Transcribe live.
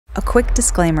A quick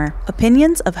disclaimer.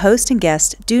 Opinions of host and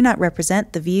guest do not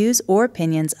represent the views or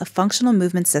opinions of Functional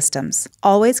Movement Systems.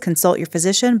 Always consult your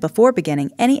physician before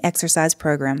beginning any exercise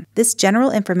program. This general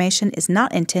information is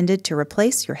not intended to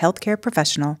replace your healthcare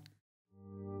professional.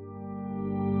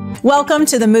 Welcome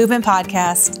to the Movement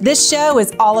Podcast. This show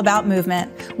is all about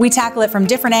movement. We tackle it from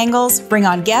different angles, bring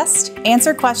on guests,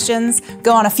 answer questions,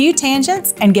 go on a few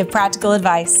tangents, and give practical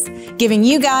advice, giving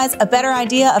you guys a better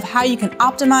idea of how you can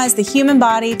optimize the human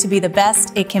body to be the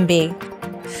best it can be.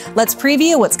 Let's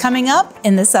preview what's coming up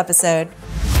in this episode.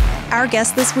 Our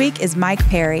guest this week is Mike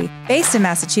Perry. Based in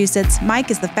Massachusetts, Mike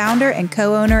is the founder and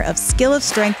co-owner of Skill of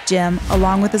Strength Gym,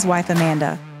 along with his wife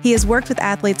Amanda. He has worked with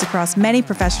athletes across many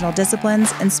professional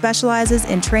disciplines and specializes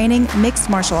in training mixed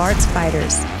martial arts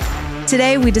fighters.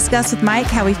 Today, we discuss with Mike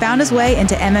how he found his way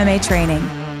into MMA training,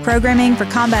 programming for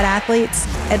combat athletes,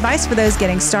 advice for those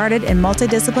getting started in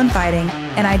multidiscipline fighting,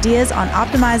 and ideas on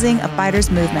optimizing a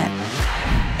fighter's movement.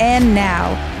 And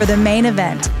now for the main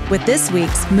event with this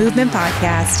week's Movement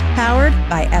Podcast, powered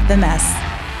by FMS.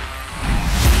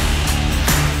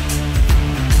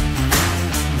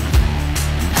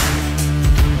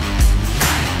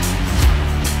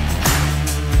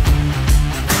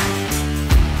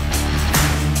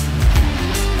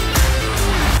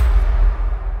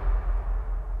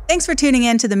 Thanks for tuning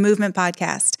in to the Movement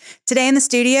Podcast. Today in the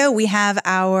studio, we have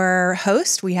our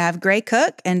host. We have Gray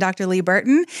Cook and Dr. Lee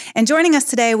Burton. And joining us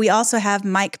today, we also have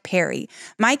Mike Perry.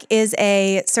 Mike is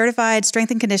a certified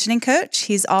strength and conditioning coach.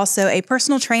 He's also a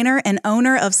personal trainer and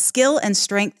owner of Skill and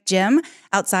Strength Gym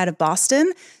outside of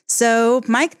Boston. So,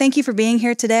 Mike, thank you for being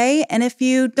here today. And if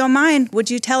you don't mind,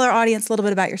 would you tell our audience a little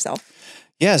bit about yourself?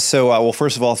 Yeah. So, well,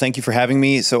 first of all, thank you for having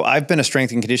me. So I've been a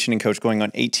strength and conditioning coach going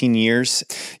on 18 years.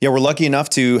 Yeah, we're lucky enough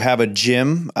to have a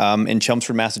gym in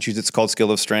Chelmsford, Massachusetts called Skill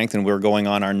of Strength, and we're going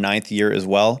on our 9th year as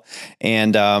well.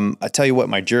 And I tell you what,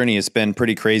 my journey has been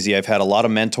pretty crazy. I've had a lot of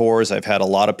mentors. I've had a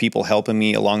lot of people helping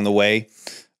me along the way,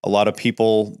 a lot of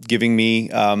people giving me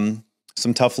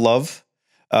some tough love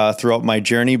throughout my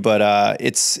journey. But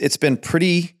it's been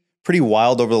pretty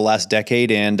wild over the last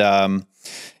decade. And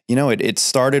you know, it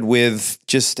started with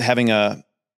just having a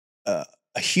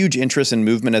huge interest in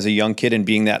movement as a young kid and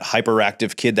being that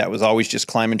hyperactive kid that was always just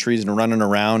climbing trees and running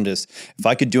around. As if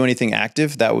I could do anything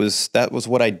active, that was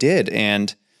what I did.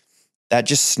 And that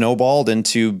just snowballed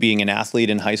into being an athlete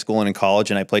in high school and in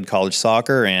college. And I played college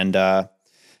soccer. And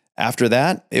after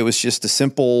that, it was just a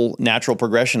simple, natural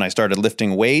progression. I started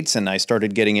lifting weights and I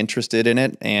started getting interested in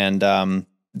it. And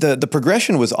the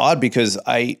progression was odd because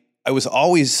I was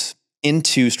always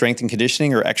into strength and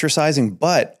conditioning or exercising,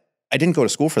 but I didn't go to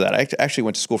school for that. I actually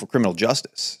went to school for criminal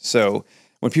justice. So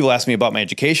when people ask me about my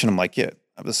education, I'm like, yeah,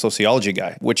 I'm a sociology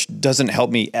guy, which doesn't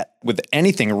help me with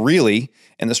anything really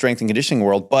in the strength and conditioning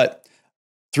world. But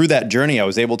through that journey, I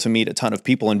was able to meet a ton of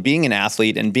people, and being an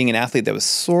athlete that was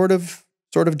sort of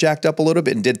jacked up a little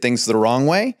bit and did things the wrong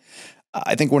way.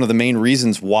 I think one of the main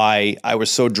reasons why I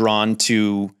was so drawn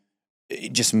to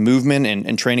just movement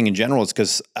and training in general is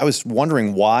because I was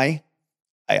wondering why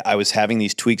I was having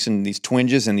these tweaks and these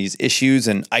twinges and these issues,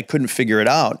 and I couldn't figure it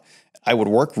out. I would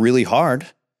work really hard,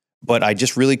 but I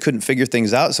just really couldn't figure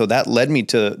things out. So that led me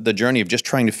to the journey of just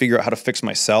trying to figure out how to fix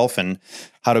myself and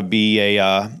how to be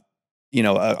a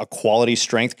quality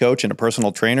strength coach and a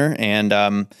personal trainer.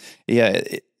 And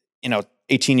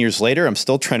 18 years later, I'm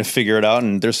still trying to figure it out.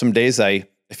 And there's some days I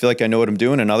feel like I know what I'm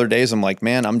doing, and other days I'm like,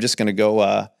 man, I'm just going to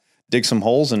go dig some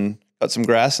holes and cut some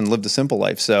grass and live the simple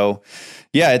life. So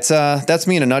yeah, it's that's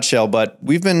me in a nutshell. But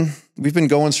we've been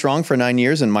going strong for 9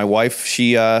 years, and my wife,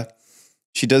 she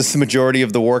does the majority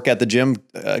of the work at the gym.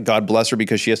 God bless her,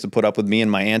 because she has to put up with me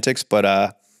and my antics.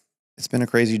 But it's been a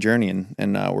crazy journey,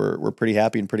 and we're pretty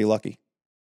happy and pretty lucky.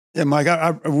 Yeah, Mike,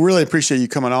 I really appreciate you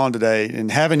coming on today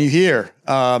and having you here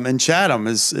in Chatham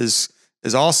is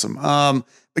awesome.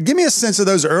 But give me a sense of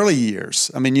those early years.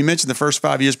 I mean, you mentioned the first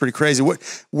 5 years, pretty crazy.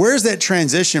 Where's that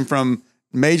transition from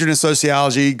majoring in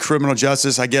sociology, criminal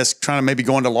justice, I guess, trying to maybe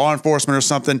go into law enforcement or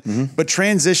something, but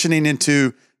transitioning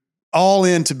into all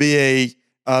in to be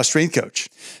a strength coach?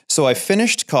 So I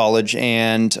finished college,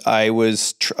 and I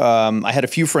had a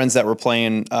few friends that were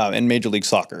playing in Major League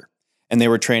Soccer, and they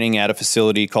were training at a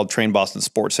facility called Train Boston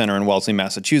Sports Center in Wellesley,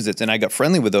 Massachusetts. And I got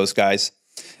friendly with those guys.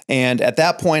 And at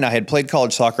that point, I had played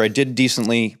college soccer. I did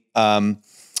decently, and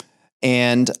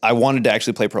I wanted to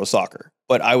actually play pro soccer.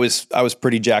 But I was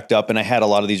pretty jacked up, and I had a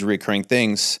lot of these recurring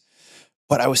things.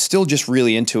 But I was still just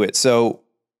really into it. So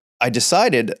I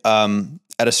decided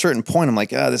at a certain point, I'm like,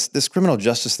 this criminal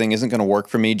justice thing isn't going to work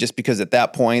for me, just because at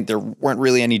that point there weren't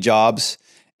really any jobs.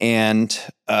 and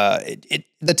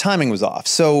the timing was off.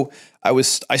 So I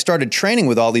started training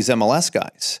with all these MLS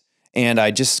guys, and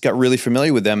I just got really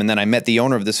familiar with them. And then I met the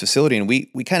owner of this facility, and we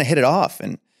kind of hit it off.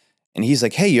 And he's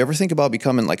like, "Hey, you ever think about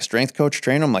becoming like a strength coach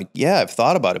trainer?" I'm like, "Yeah, I've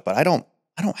thought about it, but I don't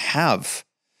have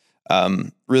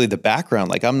really the background.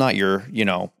 Like, I'm not I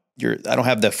don't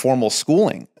have the formal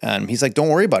schooling." And he's like, "Don't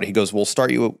worry about it." He goes, "We'll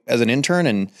start you as an intern,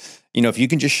 and if you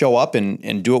can just show up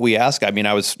and do what we ask." I mean,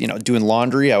 I was doing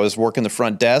laundry, I was working the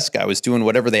front desk, I was doing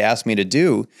whatever they asked me to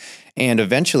do, and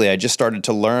eventually I just started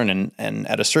to learn. And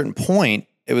at a certain point,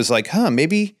 it was like,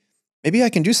 maybe I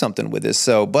can do something with this.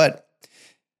 So, but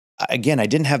again, I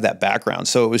didn't have that background,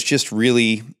 so it was just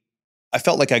really, I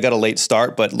felt like I got a late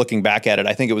start. But looking back at it,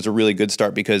 I think it was a really good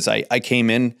start because I came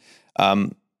in.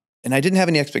 And I didn't have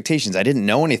any expectations. I didn't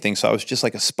know anything. So I was just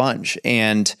like a sponge.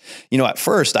 And, at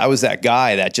first I was that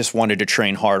guy that just wanted to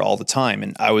train hard all the time.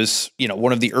 And I was,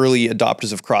 one of the early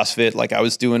adopters of CrossFit. Like, I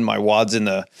was doing my WODs in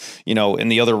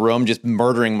the other room, just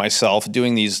murdering myself,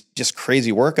 doing these just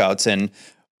crazy workouts. And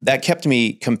that kept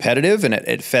me competitive, and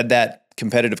it fed that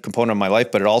competitive component of my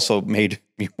life, but it also made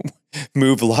me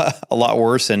move a lot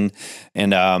worse and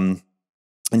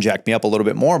jacked me up a little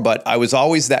bit more. But I was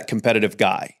always that competitive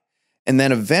guy. And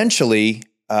then eventually,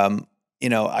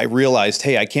 I realized,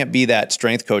 hey, I can't be that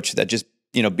strength coach that just,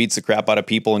 beats the crap out of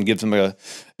people and gives them a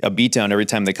beatdown every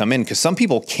time they come in. Because some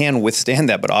people can withstand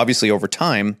that, but obviously over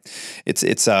time,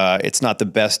 it's not the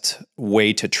best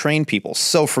way to train people.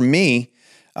 So for me,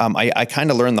 I kind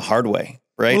of learned the hard way,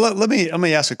 right? Well, let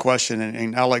me ask a question,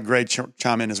 and I'll let Gray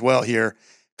chime in as well here,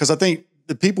 because I think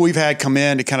the people we've had come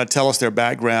in to kind of tell us their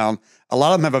background, a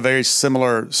lot of them have a very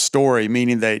similar story,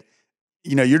 meaning they,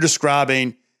 you're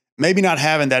describing maybe not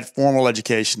having that formal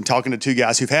education, talking to two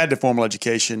guys who've had the formal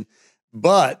education,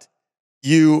 but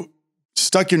you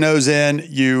stuck your nose in,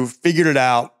 you figured it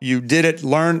out, you did it,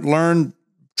 learn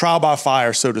trial by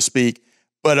fire, so to speak.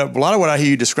 But a lot of what I hear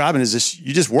you describing is this: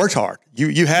 you just worked hard.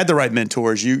 You had the right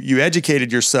mentors. You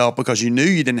educated yourself because you knew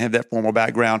you didn't have that formal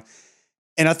background.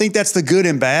 And I think that's the good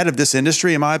and bad of this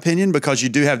industry, in my opinion, because you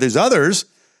do have those others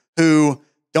who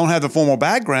don't have the formal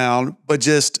background, but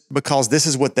just because this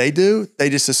is what they do, they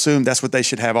just assume that's what they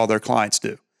should have all their clients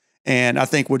do. And I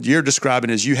think what you're describing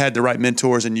is you had the right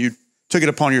mentors, and you took it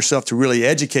upon yourself to really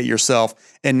educate yourself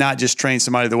and not just train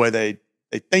somebody the way they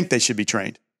think they should be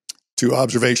trained. Two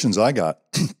observations I got.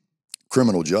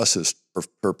 Criminal justice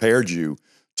prepared you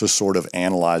to sort of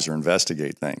analyze or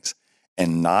investigate things,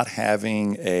 and not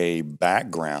having a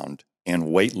background in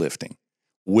weightlifting,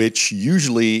 which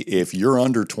usually if you're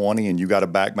under 20 and you got a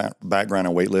background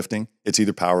in weightlifting, it's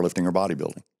either powerlifting or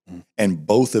bodybuilding. Mm. And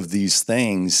both of these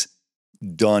things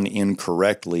done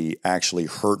incorrectly actually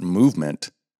hurt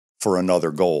movement for another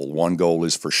goal. One goal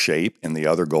is for shape, and the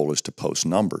other goal is to post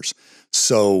numbers.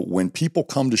 So when people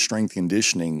come to strength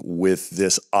conditioning with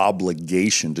this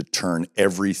obligation to turn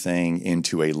everything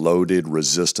into a loaded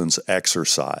resistance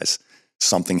exercise,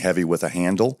 something heavy with a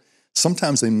handle,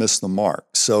 sometimes they miss the mark.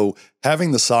 So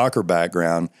having the soccer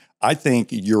background, I think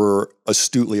you're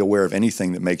astutely aware of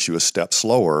anything that makes you a step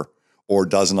slower or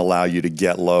doesn't allow you to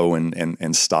get low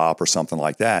and stop or something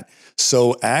like that.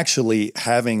 So actually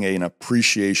having an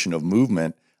appreciation of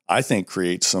movement, I think,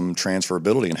 creates some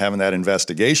transferability. And having that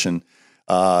investigation,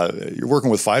 you're working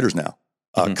with fighters now.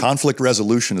 Conflict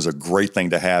resolution is a great thing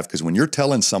to have, because when you're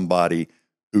telling somebody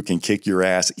who can kick your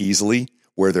ass easily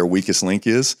where their weakest link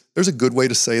is, there's a good way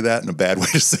to say that and a bad way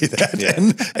to say that.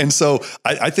 Yeah. And so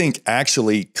I think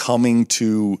actually coming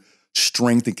to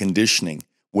strength and conditioning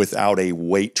without a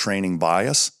weight training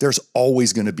bias, there's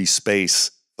always going to be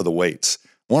space for the weights.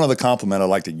 One other compliment I'd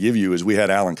like to give you is we had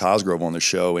Alan Cosgrove on the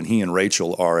show, and he and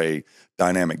Rachel are a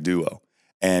dynamic duo.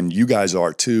 And you guys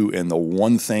are too. And the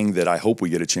one thing that I hope we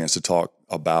get a chance to talk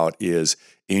about is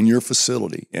in your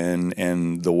facility,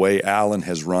 and the way Alan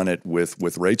has run it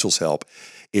with Rachel's help,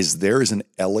 is there is an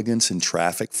elegance in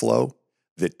traffic flow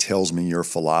that tells me your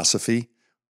philosophy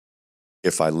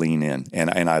if I lean in.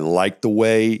 And I like the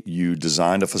way you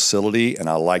designed a facility, and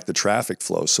I like the traffic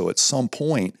flow. So at some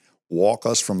point, walk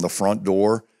us from the front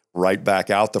door right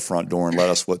back out the front door and let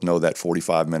us know that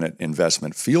 45-minute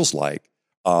investment feels like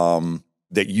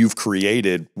that you've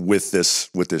created with this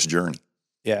journey.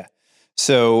 Yeah.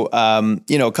 So,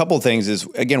 a couple of things is,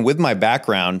 again, with my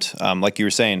background, like you were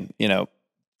saying,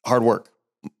 hard work.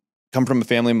 Come from a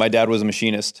family, my dad was a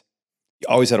machinist. He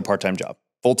always had a part-time job,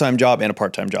 full-time job and a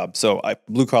part-time job. So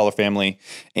blue-collar family.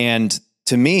 And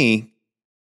to me,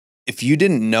 if you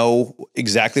didn't know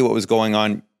exactly what was going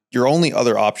on, your only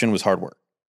other option was hard work.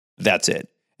 That's it.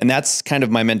 And that's kind of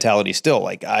my mentality still.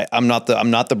 Like I'm not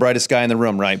the brightest guy in the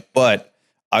room, right? But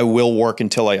I will work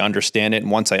until I understand it.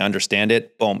 And once I understand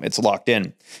it, boom, it's locked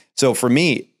in. So for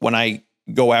me, when I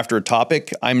go after a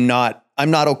topic, I'm not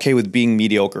okay with being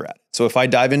mediocre at it. So if I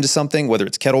dive into something, whether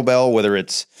it's kettlebell, whether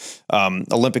it's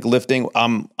Olympic lifting,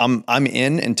 I'm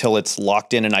in until it's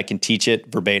locked in and I can teach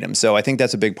it verbatim. So I think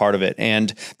that's a big part of it.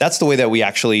 And that's the way that we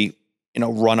actually,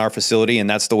 run our facility. And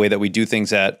that's the way that we do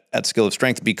things at Skill of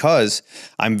Strength, because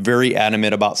I'm very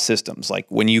adamant about systems. Like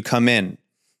when you come in,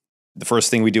 the first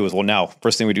thing we do is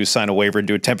sign a waiver and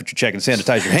do a temperature check and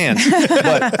sanitize your hands.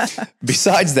 But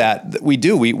besides that,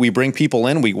 we bring people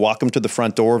in, we walk them to the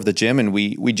front door of the gym, and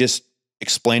we just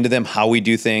explain to them how we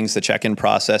do things, the check-in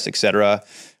process, et cetera.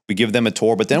 We give them a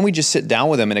tour, but then we just sit down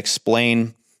with them and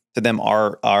explain to them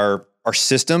our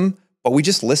system, but we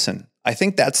just listen. I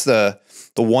think that's the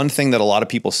one thing that a lot of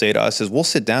people say to us is we'll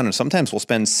sit down and sometimes we'll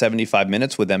spend 75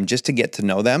 minutes with them just to get to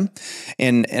know them.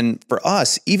 And for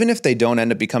us, even if they don't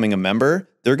end up becoming a member,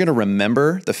 they're going to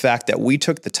remember the fact that we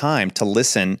took the time to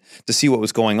listen to see what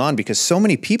was going on, because so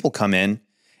many people come in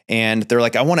and they're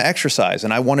like, I want to exercise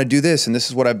and I want to do this, and this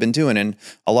is what I've been doing. And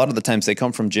a lot of the times they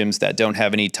come from gyms that don't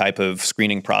have any type of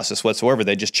screening process whatsoever.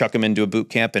 They just chuck them into a boot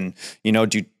camp and, do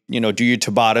your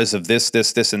Tabatas of this,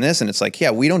 and this. And it's like,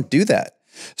 yeah, we don't do that.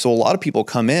 So a lot of people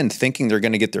come in thinking they're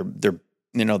going to get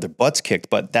their butts kicked,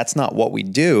 but that's not what we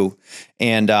do.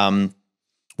 And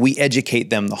we educate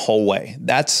them the whole way.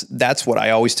 That's what I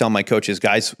always tell my coaches,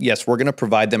 guys. Yes, we're going to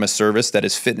provide them a service that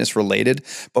is fitness related,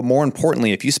 but more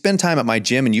importantly, if you spend time at my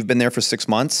gym and you've been there for 6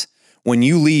 months, when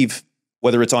you leave,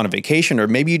 whether it's on a vacation or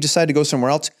maybe you decide to go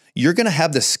somewhere else, you're going to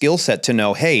have the skill set to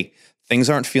know, hey, things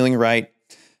aren't feeling right.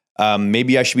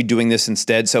 Maybe I should be doing this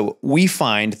instead. So we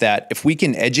find that if we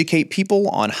can educate people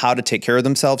on how to take care of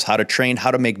themselves, how to train, how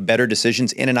to make better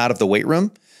decisions in and out of the weight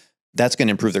room, that's going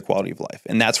to improve their quality of life.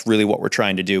 And that's really what we're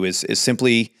trying to do is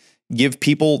simply give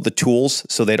people the tools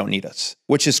so they don't need us,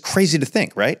 which is crazy to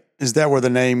think, right? Is that where the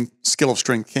name Skill of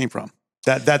Strength came from?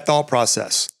 That thought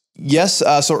process? Yes.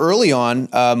 So early on,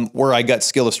 where I got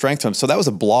Skill of Strength from, so that was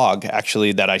a blog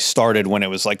actually that I started when it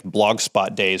was like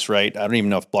Blogspot days, right? I don't even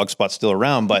know if Blogspot's still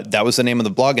around, but that was the name of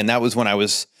the blog. And that was when I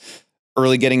was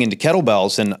early getting into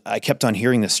kettlebells. And I kept on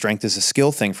hearing the strength is a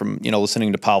skill thing from,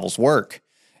 listening to Pavel's work.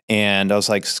 And I was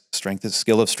like, strength is a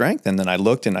skill of strength. And then I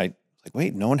looked and I was like,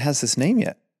 wait, no one has this name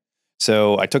yet.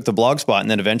 So I took the Blogspot, and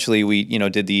then eventually we,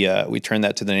 we turned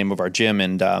that to the name of our gym.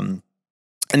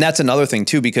 And that's another thing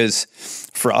too, because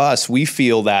for us, we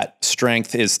feel that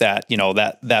strength is that,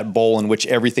 that bowl in which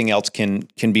everything else can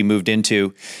be moved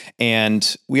into.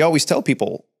 And we always tell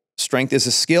people strength is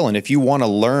a skill. And if you want to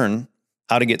learn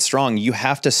how to get strong, you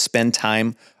have to spend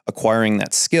time acquiring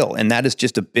that skill. And that is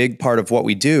just a big part of what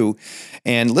we do.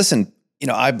 And listen,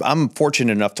 I'm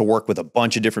fortunate enough to work with a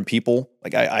bunch of different people.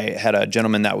 Like I had a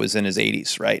gentleman that was in his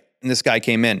 80s, right? And this guy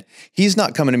came in. He's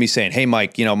not coming to me saying, hey,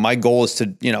 Mike, my goal is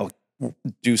to,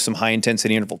 do some high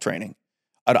intensity interval training.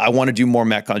 I want to do more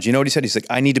Metcons. You know what he said? He's like,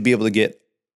 I need to be able to get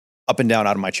up and down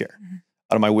out of my chair,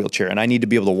 out of my wheelchair, and I need to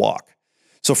be able to walk.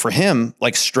 So for him,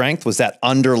 like strength was that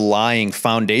underlying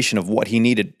foundation of what he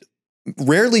needed.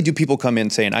 Rarely do people come in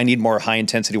saying, I need more high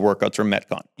intensity workouts or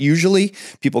Metcon. Usually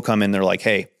people come in, they're like,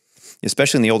 hey,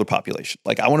 especially in the older population,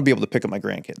 like I want to be able to pick up my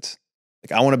grandkids.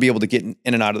 Like I want to be able to get in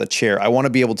and out of the chair. I want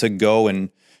to be able to go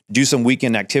and do some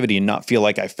weekend activity and not feel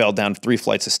like I fell down 3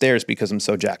 flights of stairs because I'm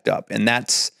so jacked up. And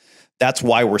that's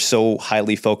why we're so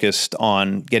highly focused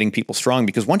on getting people strong,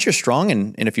 because once you're strong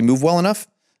and if you move well enough,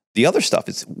 the other stuff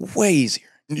is way easier.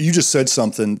 You just said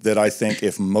something that I think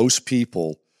if most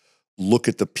people look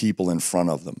at the people in front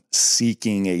of them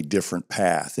seeking a different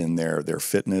path in their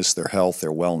fitness, their health,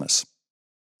 their wellness,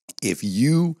 if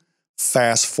you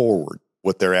fast forward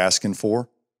what they're asking for,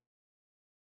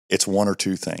 it's one or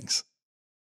two things: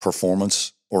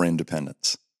 performance or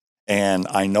independence. And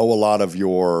I know a lot of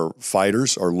your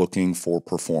fighters are looking for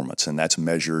performance, and that's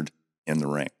measured in the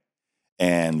ring.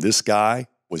 And this guy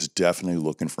was definitely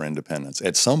looking for independence.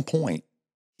 At some point,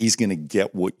 he's going to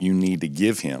get what you need to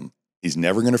give him. He's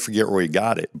never going to forget where he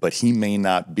got it, but he may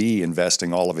not be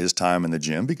investing all of his time in the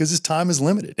gym because his time is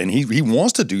limited. And he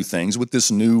wants to do things with this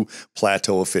new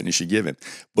plateau of fitness you give him.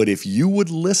 But if you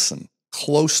would listen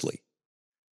closely,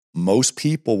 most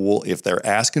people will, if they're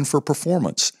asking for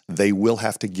performance, they will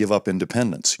have to give up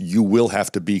independence. You will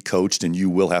have to be coached and you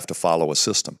will have to follow a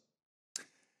system.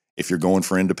 If you're going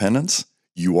for independence,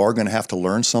 you are going to have to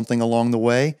learn something along the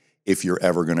way if you're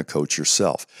ever going to coach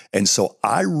yourself. And so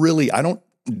I don't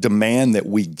demand that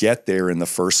we get there in the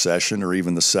first session or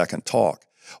even the second talk.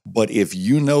 But if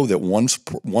you know that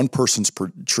one person's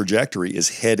trajectory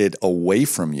is headed away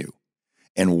from you,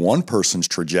 and one person's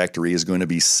trajectory is going to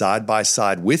be side by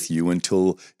side with you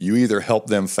until you either help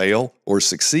them fail or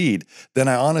succeed, then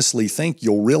I honestly think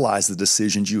you'll realize the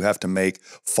decisions you have to make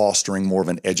fostering more of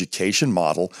an education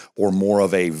model or more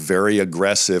of a very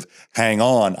aggressive, hang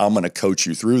on, I'm going to coach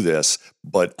you through this,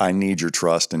 but I need your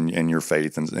trust and your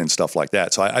faith and stuff like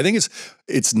that. So I think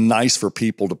it's nice for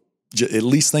people to at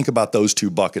least think about those two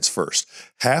buckets first.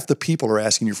 Half the people are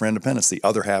asking you for independence. The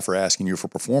other half are asking you for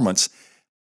performance.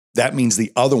 That means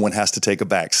the other one has to take a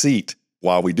back seat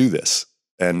while we do this.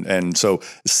 And so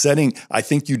I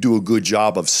think you do a good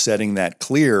job of setting that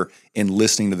clear in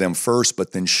listening to them first,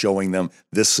 but then showing them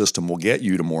this system will get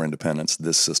you to more independence.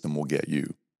 This system will get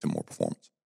you to more performance.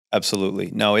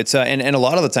 Absolutely. No, it's and a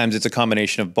lot of the times it's a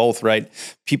combination of both, right?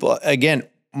 People, again,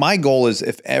 my goal is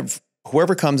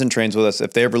whoever comes and trains with us,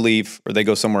 if they ever leave or they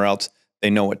go somewhere else, they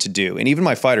know what to do. And even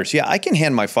my fighters, I can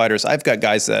hand my fighters. I've got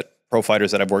guys pro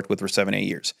fighters that I've worked with for 7-8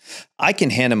 years. I can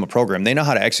hand them a program. They know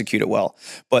how to execute it well.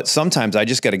 But sometimes I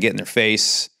just got to get in their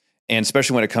face. And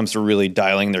especially when it comes to really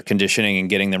dialing their conditioning and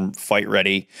getting them fight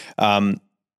ready,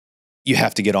 you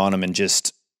have to get on them and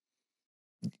just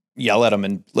yell at them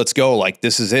and let's go. Like,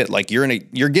 this is it. Like,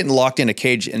 you're getting locked in a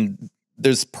cage, and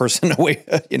there's person away,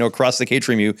 across the cage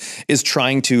from you is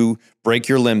trying to break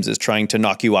your limbs, is trying to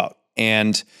knock you out.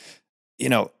 And,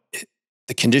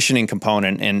 the conditioning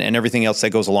component and everything else that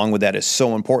goes along with that is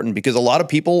so important, because a lot of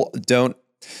people don't,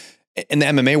 in the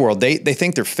MMA world, they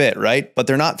think they're fit, right? But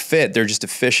they're not fit. They're just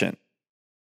efficient.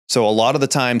 So a lot of the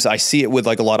times I see it with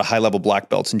like a lot of high level black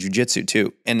belts in jiu-jitsu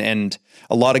too. And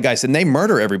a lot of guys, and they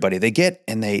murder everybody. They get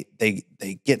into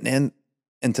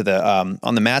the,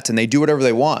 on the mats, and they do whatever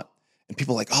they want. And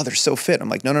people are like, oh, they're so fit. I'm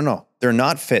like, no. They're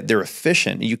not fit. They're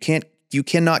efficient. You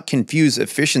cannot confuse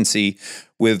efficiency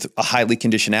with a highly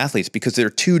conditioned athletes, because they're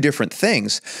two different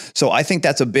things. So I think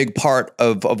that's a big part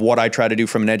of what I try to do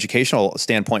from an educational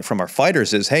standpoint from our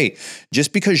fighters is, hey,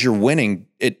 just because you're winning,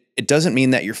 it doesn't mean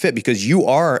that you're fit, because you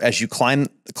are, as you climb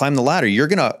the ladder, you're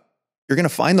gonna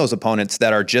find those opponents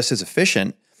that are just as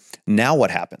efficient. Now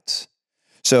what happens?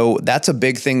 So that's a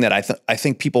big thing that I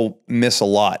think people miss a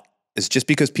lot, is just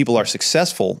because people are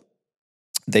successful,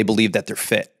 they believe that they're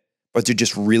fit, but they're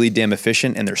just really damn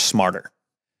efficient and they're smarter.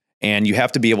 And you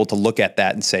have to be able to look at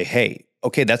that and say, hey,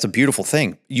 okay, that's a beautiful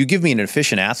thing. You give me an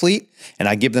efficient athlete and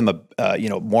I give them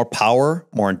more power,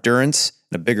 more endurance,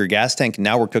 and a bigger gas tank.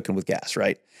 Now we're cooking with gas,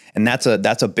 right? And that's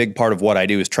a big part of what I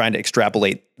do, is trying to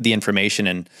extrapolate the information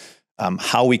and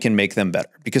how we can make them better.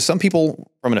 Because some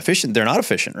people they're not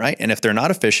efficient, right? And if they're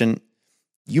not efficient,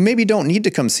 you maybe don't need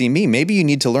to come see me. Maybe you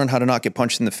need to learn how to not get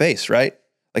punched in the face, right?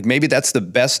 Like, maybe that's the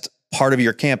best part of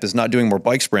your camp, is not doing more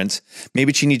bike sprints.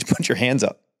 Maybe you need to put your hands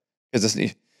up, because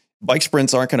bike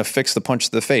sprints aren't going to fix the punch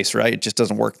to the face, right? It just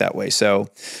doesn't work that way. So,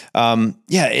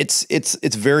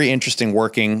 it's very interesting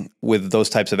working with those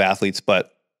types of athletes.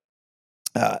 But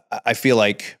I feel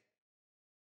like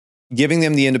giving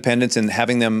them the independence and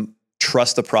having them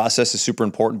trust the process is super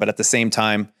important. But at the same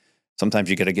time, sometimes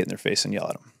you got to get in their face and yell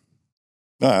at them.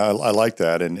 No, I like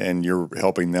that. And you're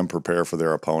helping them prepare for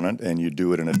their opponent, and you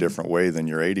do it in a different way than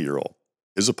your 80-year-old.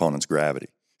 His opponent's gravity.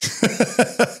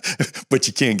 But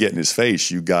you can't get in his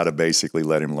face. You got to basically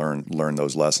let him learn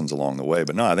those lessons along the way.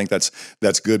 But no, I think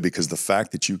that's good, because the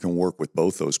fact that you can work with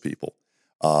both those people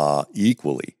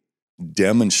equally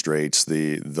demonstrates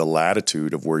the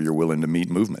latitude of where you're willing to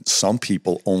meet movement. Some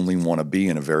people only want to be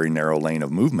in a very narrow lane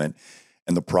of movement.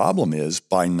 And the problem is,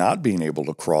 by not being able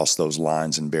to cross those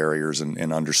lines and barriers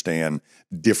and understand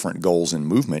different goals in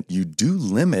movement, you do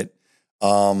limit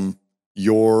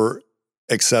your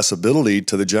accessibility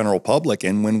to the general public.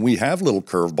 And when we have little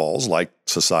curveballs like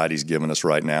society's given us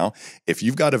right now, if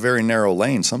you've got a very narrow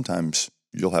lane, sometimes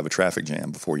you'll have a traffic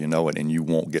jam before you know it, and you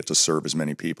won't get to serve as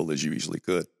many people as you easily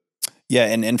could. Yeah,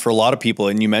 and for a lot of people,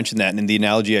 and you mentioned that, and the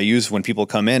analogy I use when people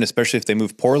come in, especially if they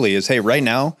move poorly, is, hey, right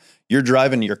now, you're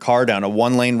driving your car down a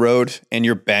 1-lane road and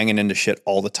you're banging into shit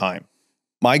all the time.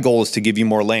 My goal is to give you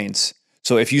more lanes.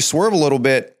 So if you swerve a little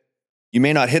bit, you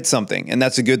may not hit something, and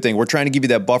that's a good thing. We're trying to give you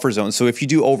that buffer zone. So if you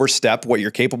do overstep what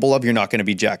you're capable of, you're not going to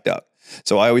be jacked up.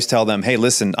 So I always tell them, hey,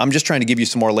 listen, I'm just trying to give you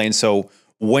some more lanes. So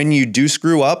when you do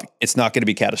screw up, it's not going to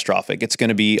be catastrophic. It's going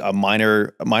to be a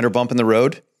minor bump in the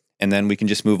road, and then we can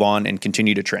just move on and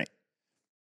continue to train.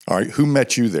 All right. Who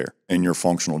met you there in your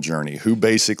functional journey? Who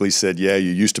basically said, yeah, you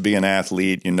used to be an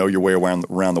athlete, you know your way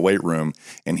around the weight room,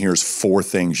 and here's 4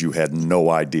 things you had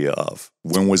no idea of?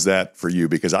 When was that for you?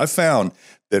 Because I found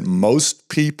that most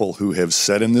people who have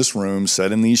sat in this room,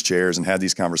 sat in these chairs, and had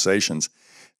these conversations,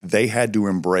 they had to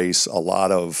embrace a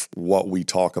lot of what we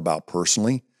talk about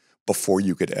personally before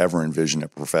you could ever envision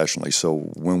it professionally. So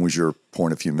when was your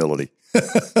point of humility?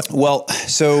 Well,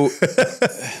 so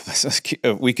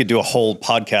we could do a whole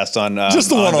podcast on just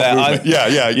the one-off movement.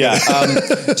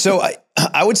 Yeah. So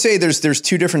I would say there's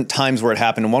two different times where it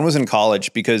happened. And one was in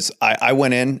college because I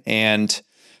went in and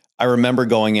I remember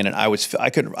going in and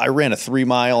I ran a 3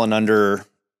 mile in under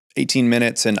 18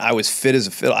 minutes and I was fit as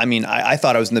a fiddle. I mean, I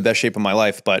thought I was in the best shape of my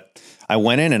life, but I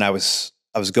went in and I was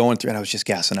going through and I was just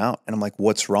gassing out and I'm like,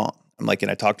 what's wrong? I'm like,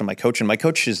 and I talked to my coach and my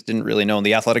coach just didn't really know. And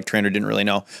the athletic trainer didn't really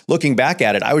know. Looking back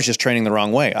at it, I was just training the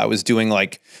wrong way. I was doing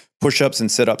like push-ups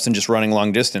and sit-ups and just running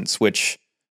long distance, which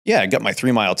I got my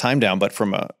 3 mile time down, but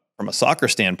from a soccer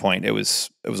standpoint, it was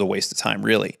a waste of time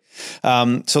really.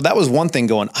 So that was one thing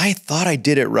going, I thought I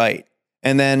did it right.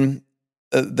 And then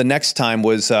the next time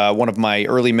was one of my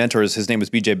early mentors. His name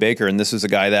was BJ Baker. And this was a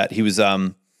guy that he was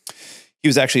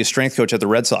actually a strength coach at the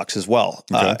Red Sox as well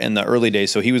in the early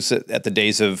days. So he was at the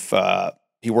days of,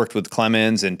 he worked with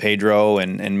Clemens and Pedro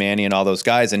and Manny and all those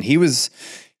guys. And he was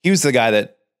the guy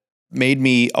that made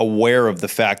me aware of the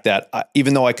fact that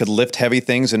even though I could lift heavy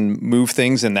things and move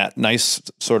things in that nice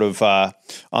sort of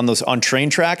on train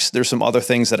tracks, there's some other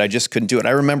things that I just couldn't do. And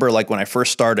I remember like when I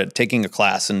first started taking a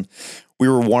class and we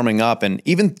were warming up and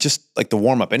even just like the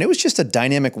warm up and it was just a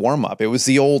dynamic warm up. It was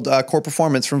the old core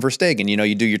performance from Verstegen. You know,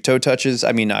 you do your toe touches.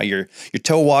 I mean, your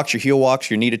toe walks, your heel walks,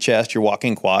 your knee to chest, your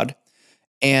walking quad.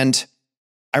 And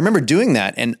I remember doing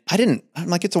that and I'm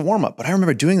like, it's a warm up, but I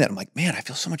remember doing that. I'm like, man, I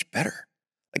feel so much better.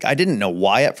 Like I didn't know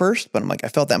why at first, but I'm like, I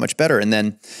felt that much better. And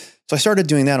then, so I started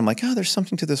doing that. I'm like, oh, there's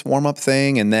something to this warm up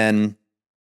thing. And then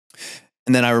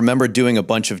I remember doing a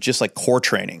bunch of just like core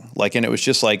training, and it was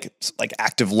just like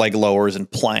active leg lowers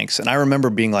and planks. And I remember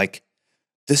being like,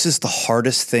 this is the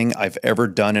hardest thing I've ever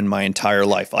done in my entire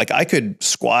life. Like I could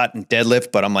squat and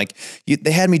deadlift, but I'm like,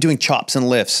 they had me doing chops and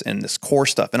lifts and this core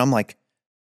stuff. And I'm like,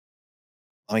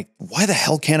 why the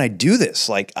hell can't I do this?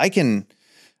 Like I can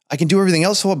do everything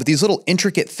else so well, but these little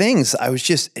intricate things,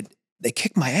 they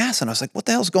kicked my ass. And I was like, what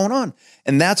the hell's going on?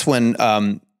 And that's when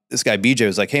this guy BJ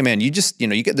was like, hey man,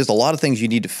 there's a lot of things you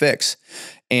need to fix.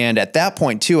 And at that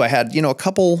point too, I had, a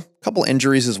couple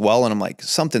injuries as well. And I'm like,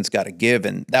 something's got to give.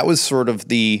 And that was sort of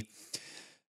the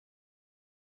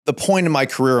point in my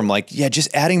career. I'm like, yeah,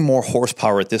 just adding more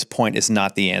horsepower at this point is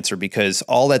not the answer because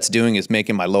all that's doing is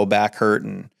making my low back hurt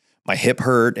and my hip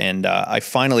hurt. And I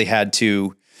finally had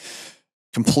to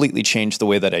completely change the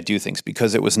way that I do things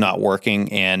because it was not working.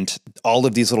 And all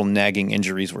of these little nagging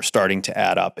injuries were starting to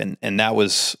add up. And that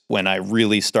was when I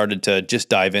really started to just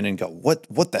dive in and go,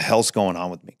 what the hell's going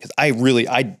on with me? Because I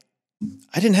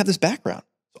didn't have this background.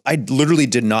 I literally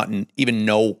did not even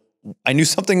know. I knew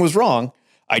something was wrong.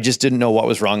 I just didn't know what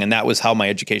was wrong. And that was how my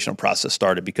educational process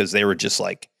started because they were just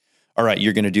like, all right,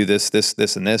 you're going to do this, this,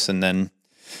 this, and this. And then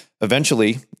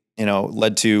eventually,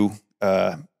 led to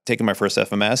taking my first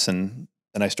FMS and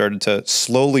I started to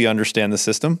slowly understand the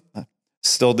system.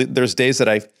 Still, there's days that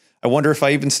I wonder if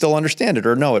I even still understand it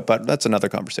or know it, but that's another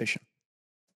conversation.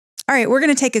 All right, we're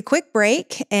going to take a quick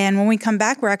break. And when we come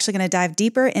back, we're actually going to dive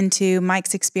deeper into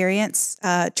Mike's experience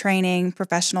training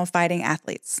professional fighting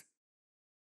athletes.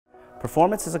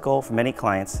 Performance is a goal for many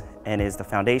clients and is the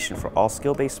foundation for all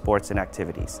skill-based sports and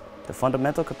activities. The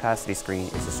fundamental capacity screen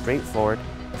is a straightforward,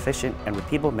 efficient, and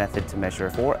repeatable method to measure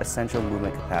 4 essential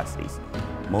movement capacities: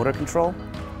 motor control,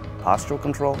 postural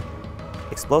control,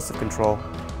 explosive control,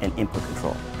 and input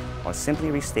control, or simply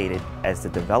restated as the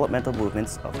developmental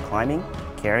movements of climbing,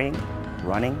 carrying,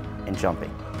 running, and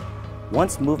jumping.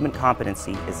 Once movement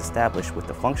competency is established with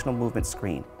the functional movement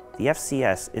screen, the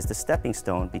FCS is the stepping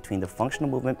stone between the functional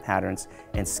movement patterns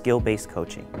and skill-based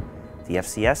coaching. The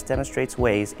FCS demonstrates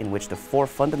ways in which the 4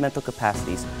 fundamental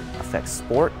capacities affect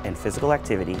sport and physical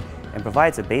activity and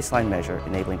provides a baseline measure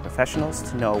enabling professionals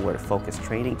to know where to focus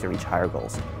training to reach higher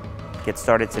goals. Get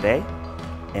started today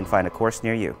and find a course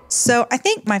near you. So I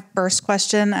think my first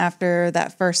question after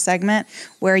that first segment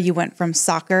where you went from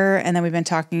soccer and then we've been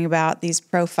talking about these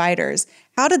pro fighters,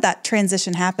 how did that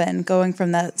transition happen going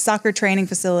from the soccer training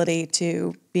facility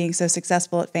to being so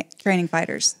successful at training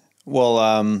fighters?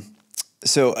 Well,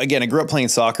 so again, I grew up playing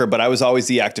soccer, but I was always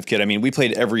the active kid. I mean, we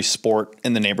played every sport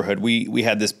in the neighborhood. We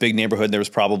had this big neighborhood. There was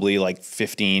probably like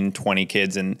 15, 20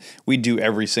 kids, and we'd do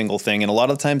every single thing. And a lot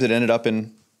of the times it ended up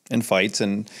in fights,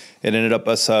 and it ended up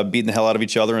us beating the hell out of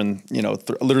each other. And,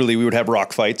 literally we would have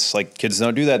rock fights. Like kids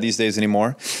don't do that these days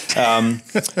anymore.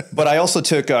 But I also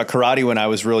took karate when I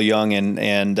was real young,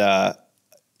 and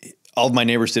all of my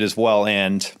neighbors did as well.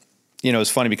 And it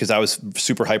was funny because I was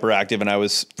super hyperactive and I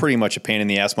was pretty much a pain in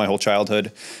the ass my whole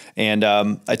childhood. And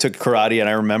I took karate, and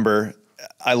I remember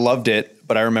I loved it,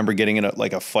 but I remember getting in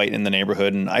a fight in the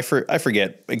neighborhood, and I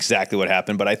forget exactly what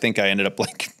happened, but I think I ended up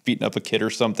like beating up a kid or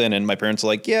something. And my parents were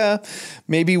like, yeah,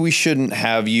 maybe we shouldn't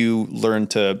have you learn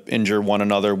to injure one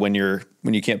another when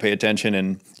you can't pay attention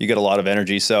and you get a lot of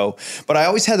energy. So, but I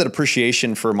always had that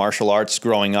appreciation for martial arts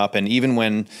growing up. And even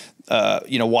when,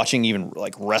 watching even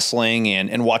like wrestling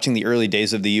and watching the early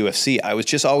days of the UFC, I was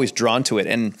just always drawn to it.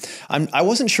 And I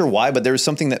wasn't sure why, but there was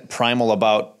something that primal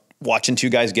about watching two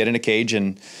guys get in a cage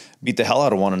and beat the hell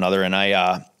out of one another. And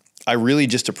I really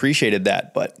just appreciated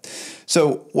that. But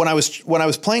so when I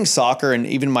was playing soccer and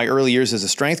even my early years as a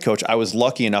strength coach, I was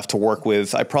lucky enough to work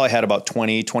with, I probably had about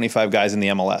 20, 25 guys in the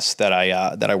MLS that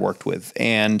I worked with.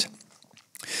 And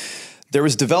there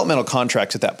was developmental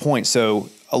contracts at that point. So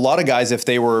a lot of guys, if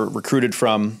they were recruited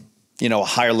from, a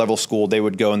higher level school, they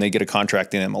would go and they get a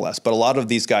contract in MLS. But a lot of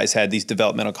these guys had these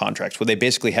developmental contracts where they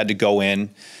basically had to go in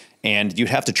and you'd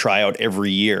have to try out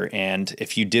every year. And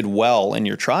if you did well in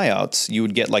your tryouts, you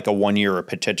would get like a 1 year or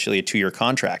potentially a 2 year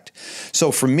contract.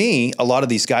 So for me, a lot of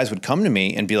these guys would come to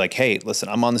me and be like, hey, listen,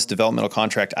 I'm on this developmental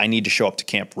contract. I need to show up to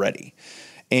camp ready.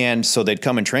 And so they'd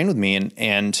come and train with me.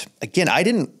 And again,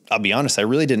 I'll be honest, I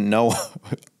really didn't know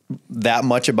that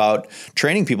much about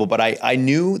training people, but I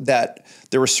knew that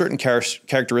there were certain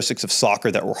characteristics of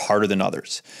soccer that were harder than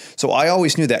others. So I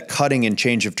always knew that cutting and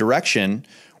change of direction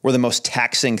were the most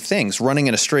taxing things. Running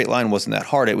in a straight line wasn't that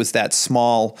hard. It was that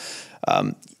small,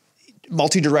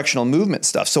 multi-directional movement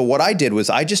stuff. So what I did was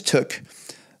I just took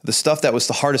the stuff that was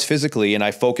the hardest physically and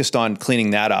I focused on cleaning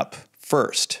that up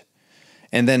first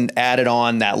and then added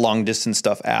on that long distance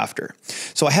stuff after.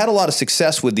 So I had a lot of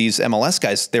success with these MLS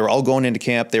guys. They were all going into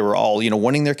camp. They were all,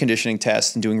 winning their conditioning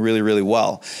tests and doing really, really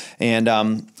well. And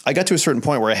I got to a certain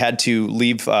point where I had to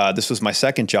leave. This was my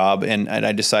second job, and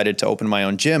I decided to open my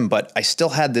own gym. But I still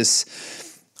had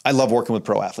this. I love working with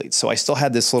pro athletes, so I still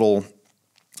had this little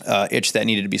itch that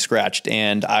needed to be scratched.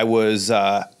 And I was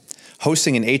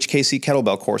hosting an HKC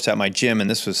kettlebell course at my gym, and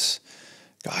this was,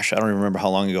 gosh, I don't even remember how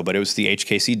long ago, but it was the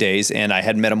HKC days, and I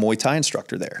had met a Muay Thai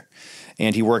instructor there.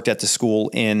 And he worked at the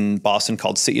school in Boston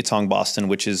called Sityodtong Boston,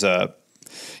 which is a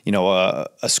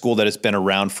school that has been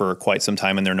around for quite some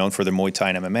time, and they're known for their Muay Thai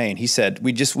and MMA. And he said,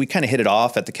 we kind of hit it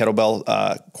off at the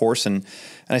kettlebell course. And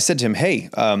I said to him,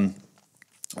 hey,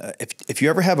 if you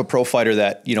ever have a pro fighter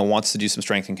that, wants to do some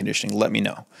strength and conditioning, let me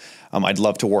know. I'd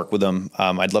love to work with them.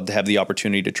 I'd love to have the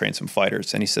opportunity to train some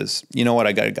fighters. And he says, you know what?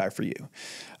 I got a guy for you.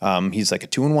 He's like a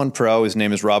 2-in-1 pro. His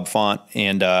name is Rob Font,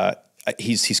 and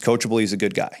he's coachable. He's a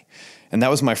good guy. And that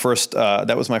was my first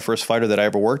fighter that I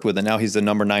ever worked with. And now he's the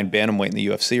number 9 bantamweight in the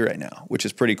UFC right now, which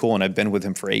is pretty cool. And I've been with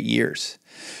him for 8 years.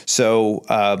 So,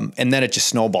 and then it just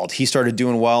snowballed. He started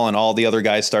doing well and all the other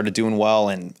guys started doing well.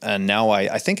 And now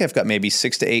I think I've got maybe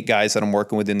 6 to 8 guys that I'm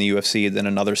working with in the UFC, then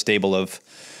another stable of,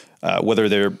 whether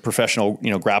they're professional,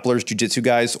 grapplers, jiu-jitsu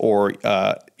guys, or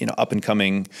up and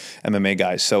coming MMA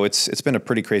guys. So it's been a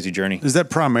pretty crazy journey. Is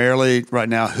that primarily right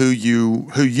now who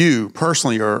you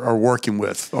personally are working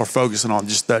with or focusing on,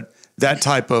 just that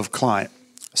type of client?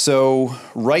 So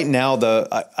right now,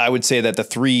 I would say that the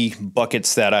 3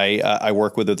 buckets that I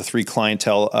work with, or the 3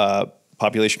 clientele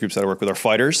population groups that I work with, are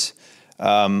fighters.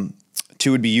 2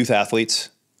 would be youth athletes,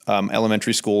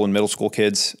 elementary school and middle school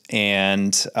kids,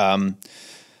 and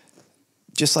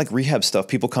just like rehab stuff,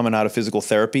 people coming out of physical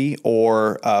therapy,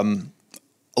 or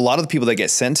a lot of the people that get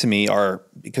sent to me are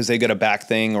because they got a back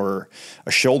thing or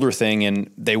a shoulder thing, and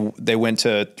they went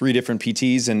to 3 different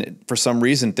PTs, and for some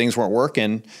reason things weren't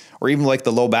working, or even like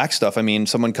the low back stuff. I mean,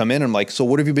 someone come in and I'm like, so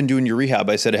what have you been doing in your rehab?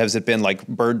 I said, has it been like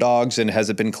bird dogs, and has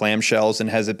it been clamshells, and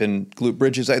has it been glute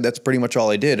bridges? That's pretty much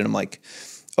all I did. And I'm like,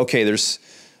 okay, there's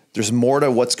more to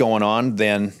what's going on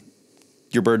than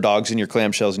your bird dogs and your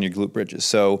clamshells and your glute bridges.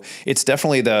 So it's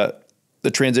definitely the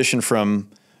transition from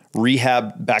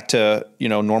rehab back to,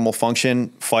 normal function,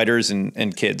 fighters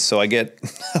and kids. So I get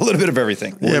a little bit of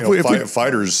everything. Well,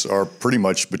 fighters are pretty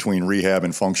much between rehab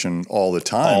and function all the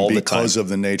time because of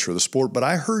the nature of the sport. But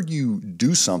I heard you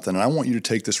do something, and I want you to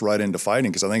take this right into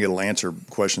fighting, because I think it'll answer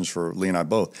questions for Lee and I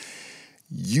both.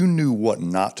 You knew what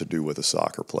not to do with a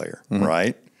soccer player,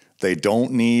 right? They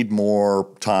don't need more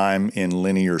time in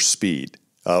linear speed.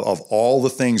 Of all the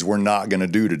things we're not going to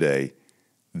do today,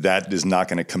 that is not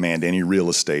going to command any real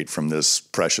estate from this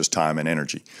precious time and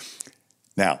energy.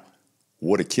 Now,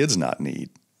 what do kids not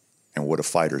need, and what do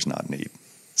fighters not need?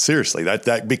 Seriously,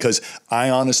 that because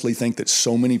I honestly think that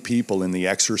so many people in the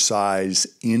exercise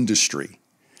industry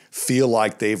feel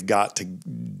like they've got to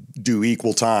do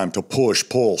equal time to push,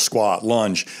 pull, squat,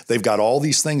 lunge. They've got all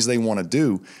these things they want to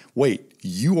do. Wait,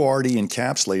 you already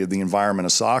encapsulated the environment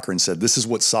of soccer and said, this is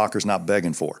what soccer's not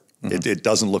begging for. It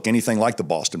doesn't look anything like the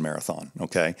Boston Marathon,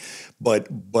 okay? But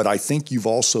I think you've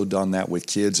also done that with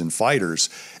kids and fighters,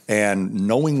 and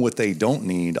knowing what they don't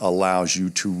need allows you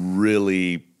to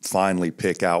really finally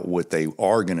pick out what they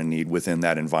are going to need within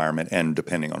that environment and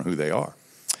depending on who they are.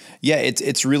 Yeah,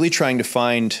 it's really trying to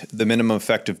find the minimum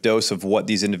effective dose of what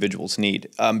these individuals need.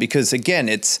 Because again,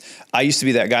 I used to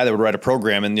be that guy that would write a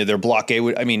program and their block A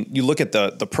would, I mean, you look at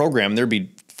the program, there'd be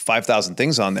 5,000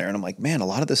 things on there. And I'm like, man, a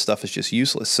lot of this stuff is just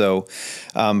useless. So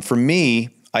for me,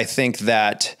 I think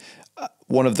that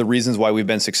one of the reasons why we've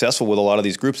been successful with a lot of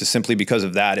these groups is simply because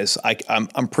of that. Is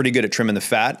I'm pretty good at trimming the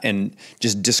fat and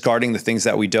just discarding the things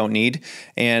that we don't need.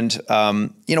 And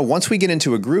once we get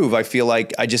into a groove, I feel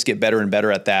like I just get better and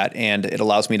better at that, and it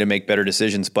allows me to make better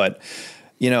decisions. But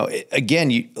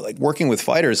again, like working with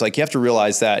fighters, like you have to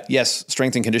realize that yes,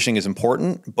 strength and conditioning is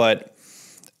important, but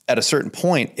at a certain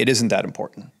point, it isn't that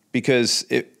important because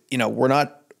we're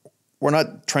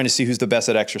not trying to see who's the best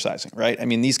at exercising, right? I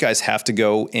mean, these guys have to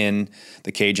go in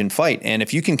the cage and fight. And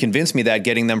if you can convince me that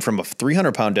getting them from a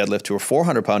 300-pound deadlift to a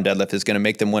 400-pound deadlift is going to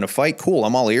make them win a fight, cool,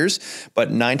 I'm all ears.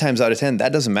 But 9 times out of 10,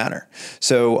 that doesn't matter.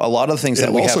 So a lot of the things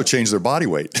that we also change their body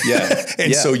weight. Yeah.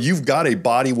 And so you've got a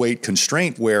body weight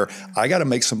constraint where I got to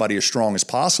make somebody as strong as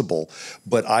possible,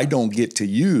 but I don't get to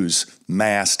use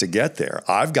mass to get there.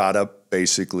 I've got to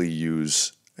basically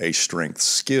use a strength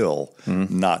skill,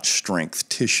 not strength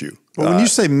tissue. Well, when you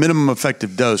say minimum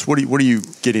effective dose, what are you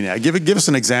getting at? Give us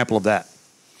an example of that.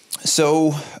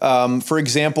 So, for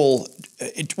example,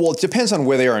 it depends on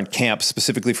where they are in camp,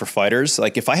 specifically for fighters.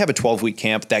 Like if I have a 12-week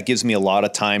camp, that gives me a lot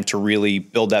of time to really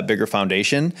build that bigger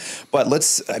foundation. But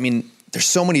there's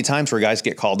so many times where guys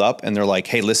get called up and they're like,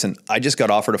 hey, listen, I just got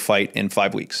offered a fight in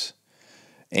 5 weeks.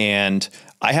 And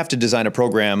I have to design a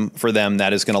program for them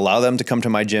that is going to allow them to come to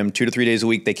my gym 2 to 3 days a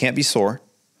week. They can't be sore,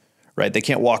 right? They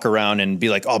can't walk around and be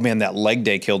like, oh man, that leg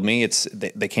day killed me.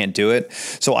 They can't do it.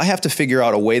 So I have to figure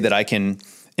out a way that I can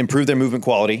improve their movement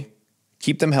quality,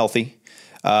 keep them healthy,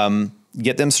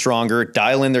 get them stronger,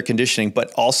 dial in their conditioning,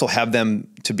 but also have them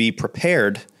to be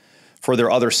prepared for their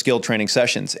other skill training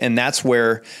sessions. And that's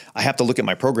where I have to look at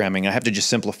my programming. I have to just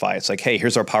simplify. It's like, hey,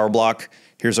 here's our power block.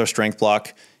 Here's our strength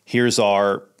block. Here's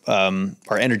our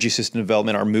energy system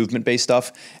development, our movement-based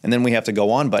stuff. And then we have to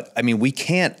go on. But I mean,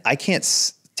 I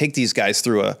can't take these guys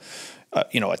through a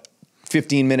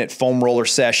 15-minute foam roller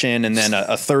session and then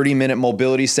a 30-minute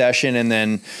mobility session. And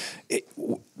then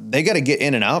they got to get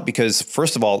in and out because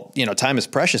first of all, time is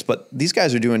precious, but these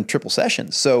guys are doing triple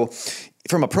sessions. So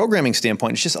from a programming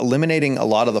standpoint, it's just eliminating a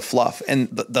lot of the fluff. And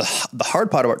the hard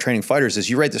part about training fighters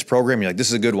is you write this program, you're like, this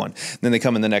is a good one. And then they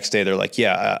come in the next day, they're like,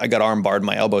 yeah, I got arm barred,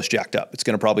 my elbow's jacked up. It's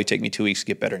going to probably take me 2 weeks to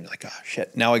get better. And you're like, oh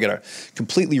shit, now I got to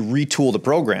completely retool the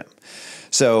program.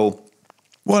 So.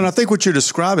 Well, and I think what you're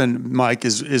describing, Mike,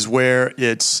 is where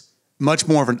it's much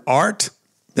more of an art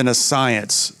than a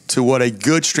science to what a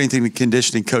good strength and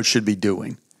conditioning coach should be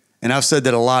doing. And I've said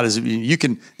that a lot is you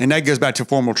can, and that goes back to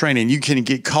formal training. You can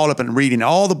get caught up in reading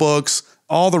all the books,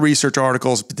 all the research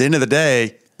articles. But at the end of the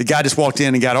day, the guy just walked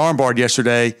in and got armbarred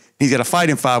yesterday. He's got a fight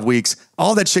in 5 weeks.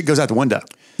 All that shit goes out the window.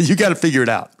 You got to figure it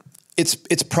out. It's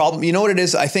problem. You know what it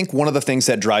is? I think one of the things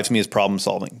that drives me is problem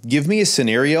solving. Give me a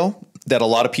scenario that a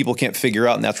lot of people can't figure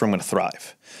out, and that's where I'm going to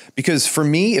thrive. Because for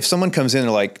me, if someone comes in and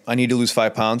they're like, I need to lose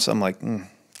 5 pounds, I'm like,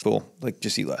 cool, like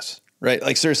just eat less. Right?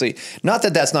 Like seriously, not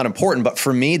that that's not important, but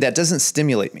for me, that doesn't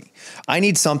stimulate me. I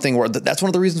need something where that's one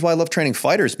of the reasons why I love training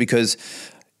fighters, because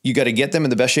you got to get them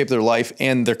in the best shape of their life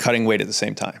and they're cutting weight at the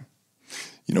same time.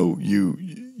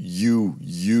 You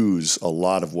use a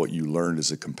lot of what you learned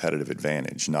as a competitive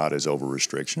advantage, not as over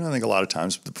restriction. I think a lot of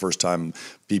times the first time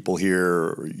people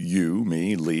hear you,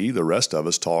 me, Lee, the rest of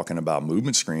us talking about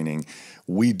movement screening,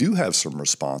 we do have some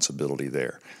responsibility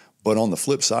there. But on the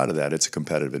flip side of that, it's a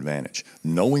competitive advantage.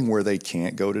 Knowing where they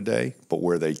can't go today, but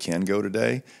where they can go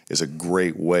today is a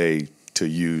great way to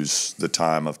use the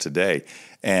time of today.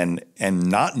 And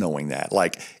not knowing that,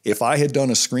 like if I had done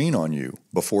a screen on you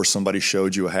before somebody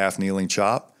showed you a half kneeling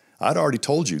chop, I'd already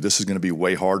told you this is going to be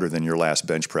way harder than your last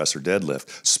bench press or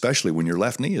deadlift, especially when your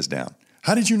left knee is down.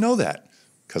 How did you know that?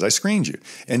 Because I screened you.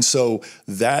 And so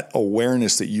that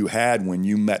awareness that you had when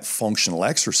you met functional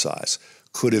exercise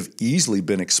could have easily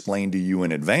been explained to you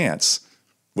in advance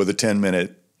with a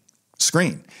 10-minute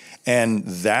screen. And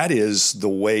that is the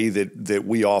way that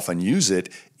we often use it,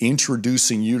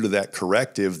 introducing you to that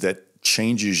corrective that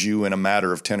changes you in a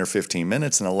matter of 10 or 15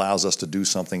 minutes and allows us to do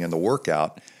something in the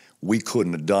workout we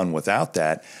couldn't have done without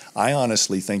that. I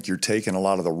honestly think you're taking a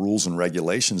lot of the rules and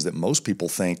regulations that most people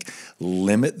think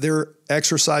limit their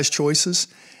exercise choices,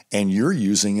 and you're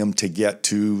using them to get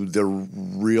to the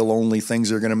real only things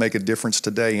that are going to make a difference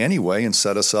today anyway and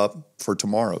set us up for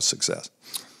tomorrow's success.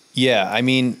 Yeah, I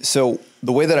mean, so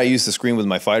the way that I use the screen with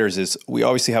my fighters is we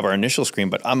obviously have our initial screen,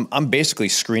 but I'm basically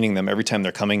screening them every time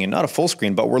they're coming in. Not a full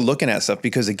screen, but we're looking at stuff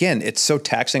because, again, it's so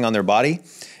taxing on their body.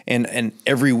 And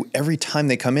every time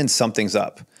they come in, something's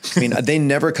up. I mean, they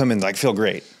never come in like, feel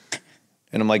great.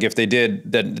 And I'm like, if they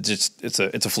did, then it's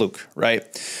a fluke, right?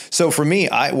 So for me,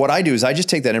 what I do is I just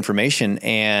take that information,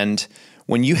 and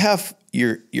when you have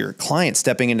your client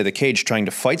stepping into the cage trying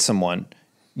to fight someone,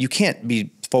 you can't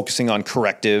be focusing on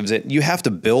correctives. You have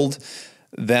to build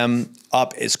them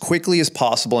up as quickly as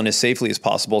possible and as safely as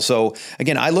possible. So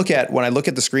again, when I look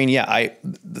at the screen,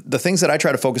 the things that I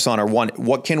try to focus on are, one,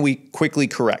 what can we quickly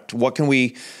correct? What can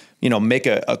we, make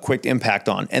a quick impact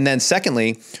on? And then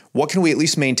secondly, what can we at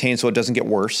least maintain so it doesn't get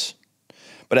worse?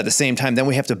 But at the same time, then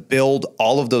we have to build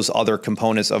all of those other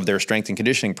components of their strength and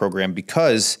conditioning program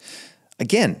because,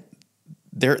 again,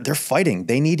 they're fighting.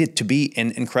 They need it to be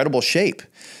in incredible shape.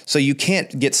 So you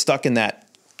can't get stuck in that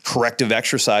corrective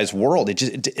exercise world.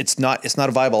 It's not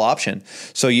a viable option.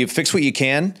 So you fix what you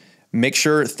can, make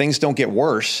sure things don't get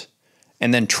worse,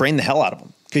 and then train the hell out of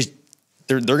them because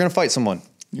they're going to fight someone.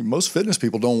 Most fitness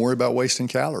people don't worry about wasting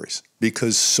calories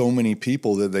because so many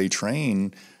people that they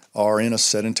train are in a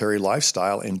sedentary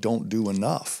lifestyle and don't do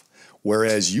enough.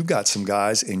 Whereas you got some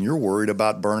guys and you're worried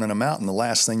about burning them out, and the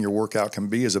last thing your workout can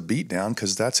be is a beatdown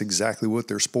because that's exactly what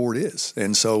their sport is.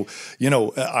 And so,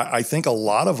 I think a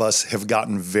lot of us have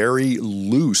gotten very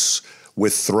loose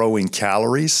with throwing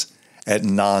calories at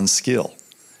non-skill,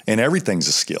 and everything's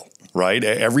a skill, right?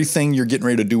 Everything you're getting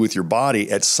ready to do with your body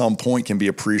at some point can be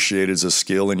appreciated as a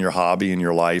skill in your hobby, in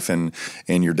your life, and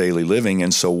in your daily living.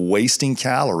 And so wasting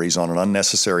calories on an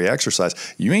unnecessary exercise,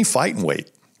 you ain't fighting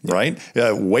weight. Right?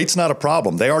 Weight's not a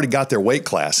problem. They already got their weight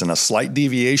class, and a slight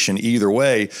deviation either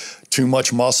way, too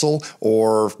much muscle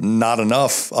or not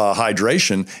enough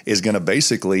hydration is going to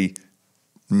basically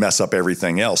mess up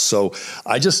everything else. So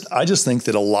I just think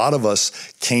that a lot of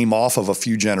us came off of a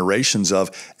few generations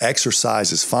of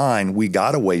exercise is fine. We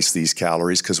got to waste these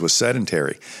calories because we're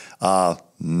sedentary.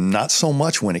 Not so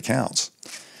much when it counts.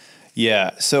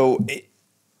 Yeah. So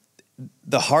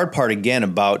the hard part again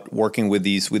about working with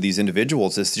these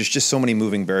individuals is there's just so many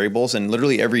moving variables, and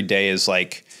literally every day is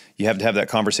like you have to have that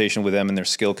conversation with them and their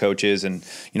skill coaches, and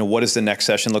what does the next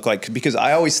session look like? Because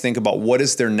I always think about what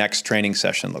does their next training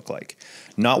session look like,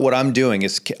 not what I'm doing.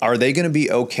 Is are they going to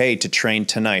be okay to train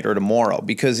tonight or tomorrow?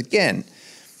 Because again,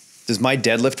 does my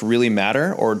deadlift really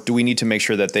matter, or do we need to make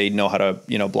sure that they know how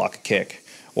to block a kick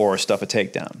or stuff a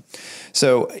takedown?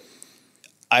 So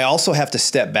I also have to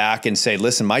step back and say,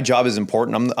 listen, my job is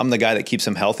important. I'm the guy that keeps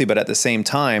them healthy. But at the same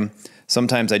time,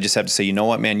 sometimes I just have to say, you know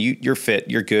what, man, you're fit,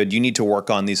 you're good. You need to work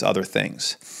on these other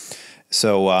things.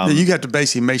 So you have to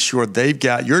basically make sure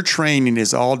your training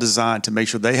is all designed to make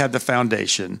sure they have the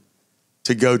foundation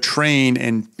to go train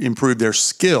and improve their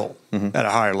skill at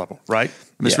a higher level, right?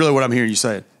 That's really what I'm hearing you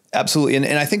say. Absolutely.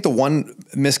 And I think the one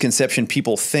misconception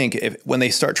people think when they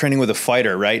start training with a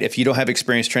fighter, right? If you don't have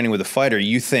experience training with a fighter,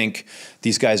 you think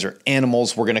these guys are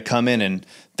animals. We're going to come in and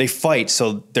they fight.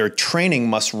 So their training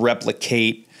must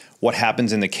replicate what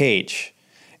happens in the cage.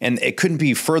 And it couldn't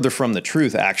be further from the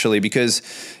truth, actually, because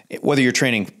whether you're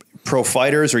training pro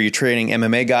fighters or you're training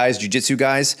MMA guys, jiu-jitsu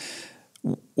guys,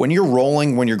 when you're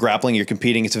rolling, when you're grappling, you're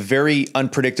competing, it's a very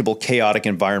unpredictable, chaotic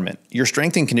environment. Your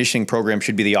strength and conditioning program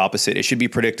should be the opposite. It should be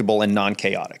predictable and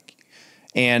non-chaotic.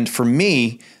 And for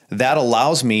me, that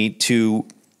allows me to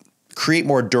create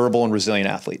more durable and resilient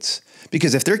athletes.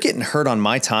 Because if they're getting hurt on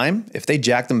my time, if they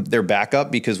jack their back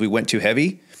up because we went too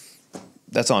heavy,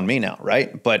 that's on me now,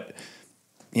 right? But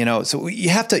so you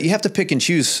have to pick and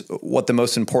choose what the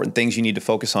most important things you need to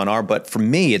focus on are. But for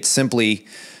me, it's simply,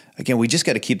 again, we just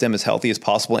got to keep them as healthy as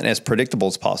possible and as predictable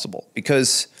as possible,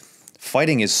 because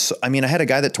fighting is, I had a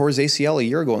guy that tore his ACL a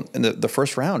year ago in the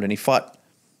first round, and he fought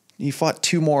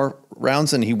 2 more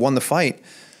rounds and he won the fight.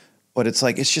 But it's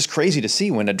like, it's just crazy to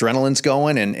see when adrenaline's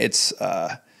going, and it's,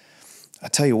 I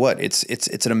tell you what,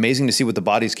 it's an amazing to see what the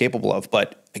body's capable of.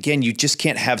 But again, you just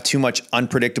can't have too much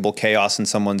unpredictable chaos in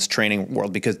someone's training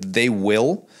world, because they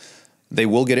will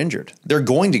get injured. They're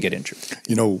going to get injured.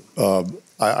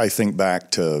 I think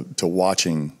back to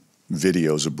watching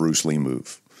videos of Bruce Lee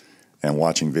move and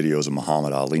watching videos of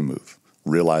Muhammad Ali move,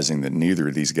 realizing that neither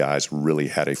of these guys really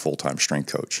had a full-time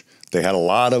strength coach. They had a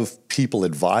lot of people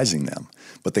advising them,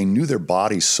 but they knew their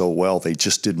bodies so well, they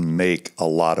just didn't make a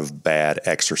lot of bad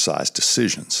exercise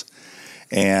decisions.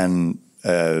 And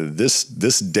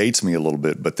this dates me a little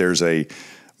bit, but there's a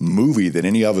movie that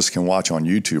any of us can watch on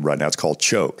YouTube right now. It's called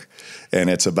Choke. And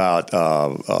it's about,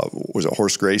 was it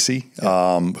Horace Gracie,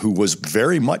 who was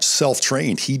very much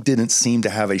self-trained. He didn't seem to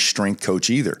have a strength coach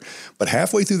either. But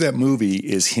halfway through that movie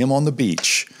is him on the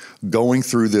beach going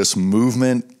through this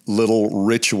movement little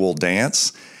ritual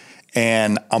dance.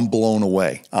 And I'm blown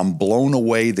away. I'm blown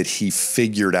away that he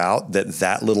figured out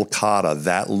that little kata,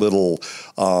 that little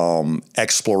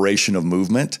exploration of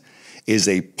movement is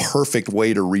a perfect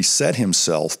way to reset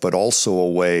himself, but also a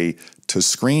way to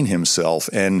screen himself.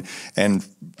 And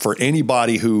for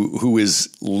anybody who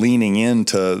is leaning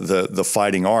into the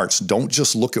fighting arts, don't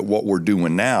just look at what we're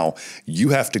doing now. You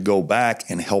have to go back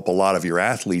and help a lot of your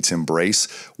athletes embrace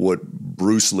what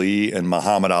Bruce Lee and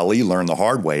Muhammad Ali learned the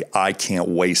hard way. I can't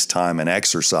waste time in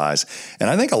exercise. And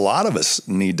I think a lot of us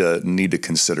need to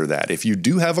consider that. If you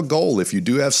do have a goal, if you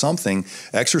do have something,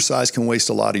 exercise can waste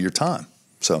a lot of your time.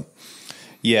 So,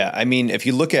 yeah, I mean, if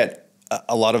you look at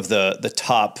a lot of the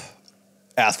top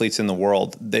athletes in the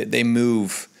world, they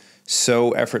move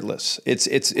so effortless.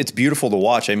 It's beautiful to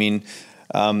watch. I mean,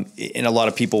 and a lot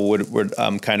of people would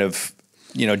kind of,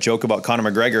 joke about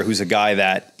Conor McGregor, who's a guy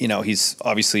that, he's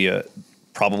obviously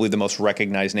probably the most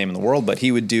recognized name in the world, but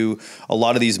he would do a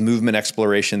lot of these movement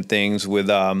exploration things with,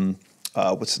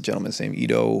 what's the gentleman's name?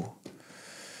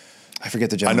 I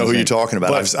forget the gentleman's name. I know who you're talking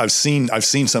about. I've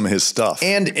seen some of his stuff.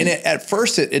 And at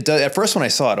first when I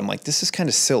saw it, I'm like, this is kind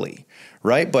of silly,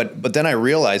 right? But then I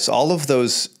realized all of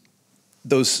those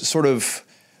sort of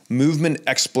movement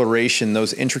exploration,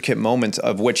 those intricate moments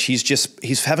of which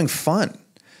he's having fun.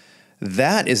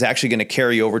 That is actually going to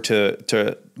carry over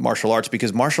to martial arts,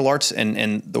 because martial arts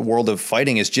and the world of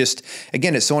fighting is just,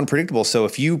 again, it's so unpredictable. So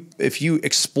if you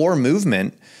explore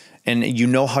movement and you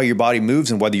know how your body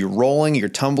moves, and whether you're rolling, you're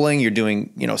tumbling, you're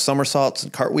doing, somersaults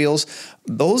and cartwheels,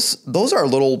 those are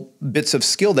little bits of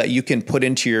skill that you can put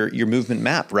into your movement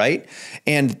map, right?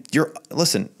 And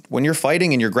listen, when you're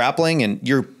fighting and you're grappling and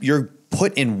you're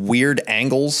put in weird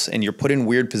angles and you're put in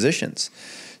weird positions.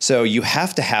 So you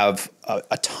have to have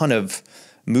a ton of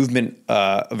movement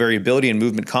variability and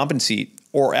movement competency,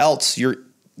 or else you're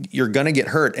going to get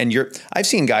hurt. And I've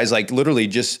seen guys like literally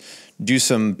just do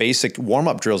some basic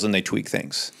warm-up drills and they tweak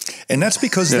things. And that's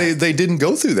because they didn't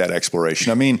go through that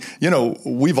exploration. I mean,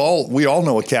 we all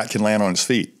know a cat can land on its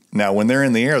feet. Now, when they're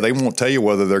in the air, they won't tell you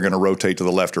whether they're going to rotate to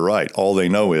the left or right. All they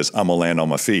know is, I'm going to land on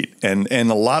my feet. And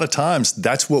a lot of times,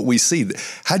 that's what we see.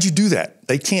 How'd you do that?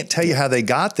 They can't tell you how they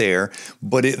got there,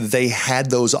 but they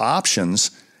had those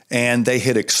options, and they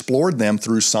had explored them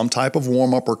through some type of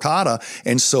warm-up or kata,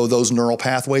 and so those neural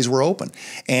pathways were open.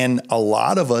 And a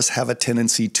lot of us have a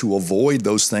tendency to avoid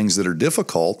those things that are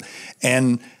difficult,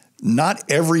 and not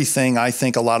everything I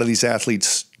think a lot of these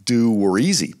athletes do were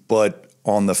easy, but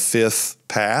on the fifth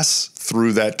pass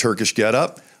through that Turkish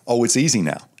getup, it's easy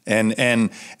now. And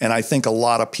I think a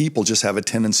lot of people just have a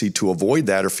tendency to avoid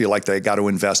that, or feel like they got to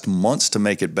invest months to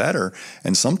make it better.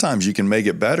 And sometimes you can make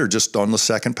it better just on the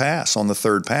second pass, on the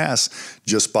third pass,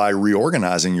 just by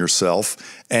reorganizing yourself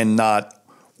and not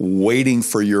waiting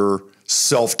for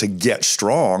yourself to get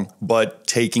strong, but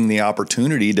taking the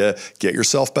opportunity to get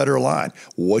yourself better aligned.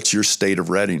 What's your state of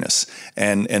readiness?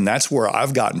 And that's where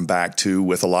I've gotten back to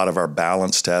with a lot of our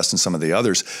balance tests and some of the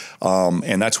others.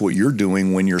 And that's what you're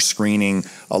doing when you're screening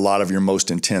a lot of your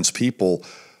most intense people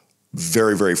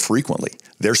very, very frequently.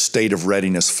 Their state of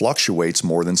readiness fluctuates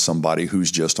more than somebody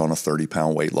who's just on a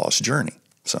 30-pound weight loss journey.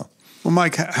 So, well,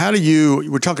 Mike,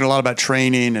 we're talking a lot about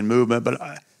training and movement, but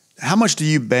how much do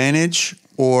you manage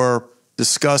or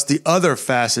discuss the other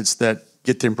facets that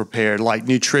get them prepared, like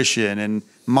nutrition and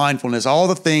mindfulness, all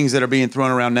the things that are being thrown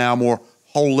around now, more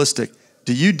holistic?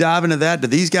 Do you dive into that? Do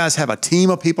these guys have a team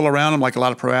of people around them, like a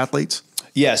lot of pro athletes?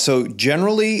 Yeah, so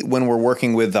generally when we're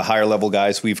working with the higher level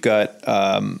guys, we've got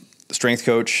strength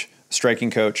coach, striking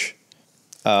coach,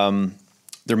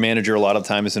 their manager a lot of the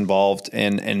time is involved,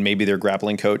 and maybe their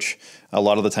grappling coach. A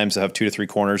lot of the times they have 2 to 3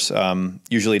 corners.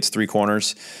 Usually it's 3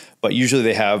 corners. But usually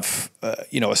they have,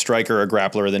 a striker, a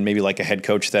grappler, then maybe like a head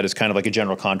coach that is kind of like a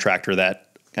general contractor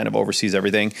that kind of oversees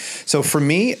everything. So for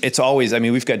me, it's always,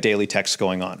 we've got daily texts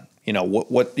going on.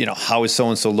 How is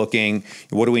so-and-so looking?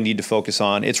 What do we need to focus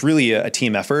on? It's really a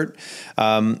team effort.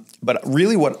 But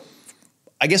really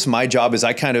I guess my job is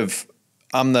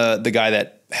I'm the guy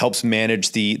that helps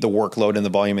manage the workload and the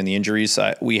volume and the injuries.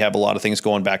 We have a lot of things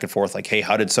going back and forth, like, hey,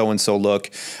 how did so-and-so look?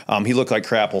 He looked like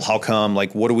crap. Well, how come?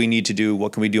 Like, what do we need to do?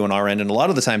 What can we do on our end? And a lot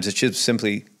of the times it's just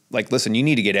simply like, listen, you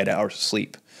need to get 8 hours of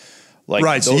sleep. Like,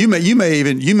 right. So you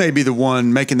may be the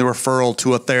one making the referral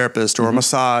to a therapist or a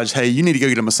massage. Hey, you need to go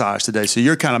get a massage today. So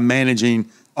you're kind of managing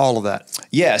all of that?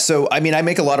 Yeah. So, I mean, I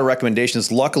make a lot of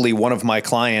recommendations. Luckily, one of my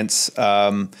clients,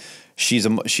 she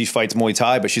fights Muay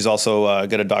Thai, but she's also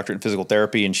got a doctorate in physical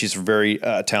therapy, and she's a very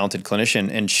talented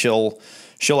clinician. And she'll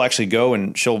actually go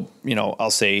and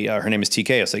I'll say her name is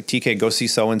TK. I was like, TK, go see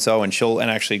so and so, and she'll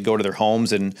actually go to their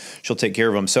homes and she'll take care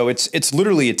of them. So it's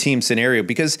literally a team scenario,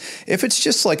 because if it's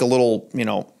just like a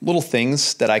little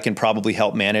things that I can probably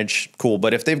help manage, cool.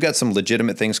 But if they've got some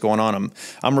legitimate things going on,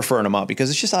 I'm referring them out, because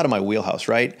it's just out of my wheelhouse,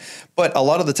 right? But a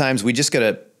lot of the times we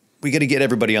got to get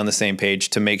everybody on the same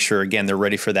page to make sure, again, they're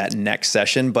ready for that next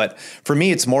session. But for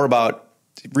me, it's more about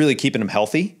really keeping them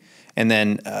healthy. And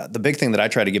then the big thing that I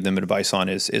try to give them advice on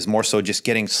is more so just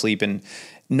getting sleep. And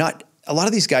not a lot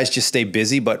of these guys just stay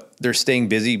busy, but they're staying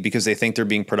busy because they think they're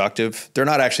being productive. They're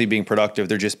not actually being productive.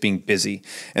 They're just being busy,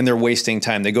 and they're wasting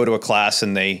time. They go to a class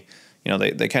and they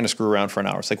kind of screw around for an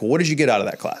hour. It's like, well, what did you get out of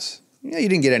that class? Yeah, you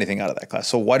didn't get anything out of that class.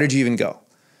 So why did you even go?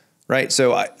 Right.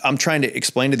 So I'm trying to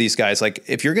explain to these guys, like,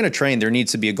 if you're going to train, there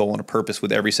needs to be a goal and a purpose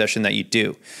with every session that you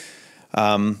do.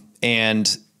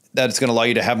 And that it's going to allow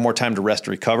you to have more time to rest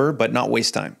and recover, but not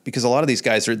waste time. Because a lot of these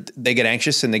guys they get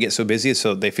anxious and they get so busy,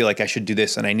 so they feel like, I should do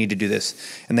this and I need to do this,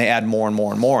 and they add more and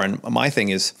more and more. And my thing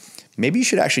is, maybe you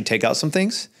should actually take out some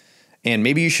things, and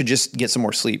maybe you should just get some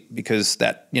more sleep, because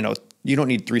that, you don't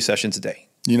need 3 sessions a day.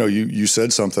 You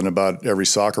said something about every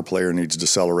soccer player needs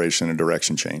deceleration and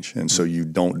direction change. And so you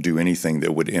don't do anything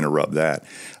that would interrupt that.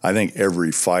 I think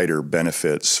every fighter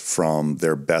benefits from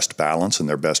their best balance and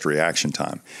their best reaction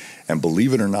time. And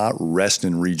believe it or not, rest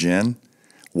and regen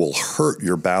will hurt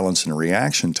your balance and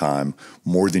reaction time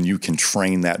more than you can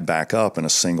train that back up in a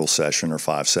single session or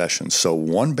 5 sessions. So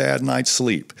one bad night's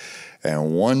sleep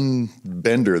and one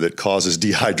bender that causes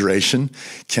dehydration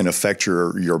can affect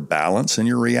your balance and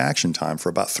your reaction time for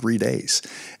about 3 days.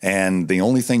 And the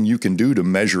only thing you can do to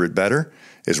measure it better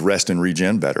is rest and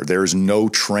regen better. There's no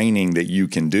training that you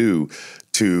can do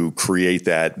to create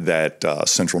that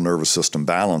central nervous system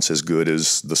balance as good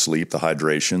as the sleep, the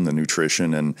hydration, the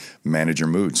nutrition, and manage your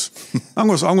moods. I'm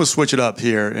going to switch it up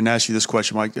here and ask you this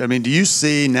question, Mike. I mean, do you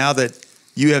see, now that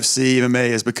UFC, MMA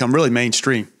has become really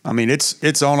mainstream, I mean,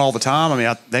 it's on all the time. I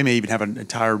mean, they may even have an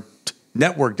entire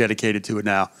network dedicated to it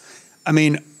now. I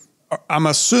mean, I'm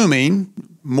assuming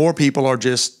more people are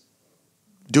just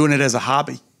doing it as a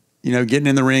hobby, getting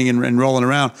in the ring and rolling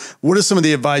around. What is some of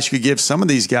the advice you could give some of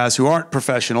these guys who aren't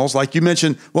professionals? Like you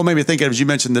mentioned, what made me think of is you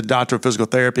mentioned the doctor of physical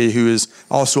therapy who is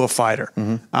also a fighter.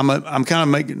 Mm-hmm. I'm kind of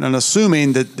making an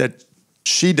assuming that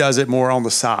she does it more on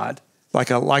the side, like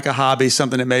a hobby,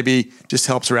 something that maybe just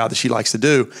helps her out that she likes to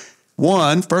do.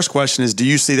 First question is, do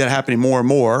you see that happening more and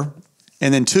more?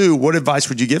 And then 2, what advice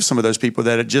would you give some of those people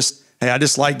that I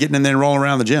just like getting in there and rolling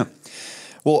around the gym?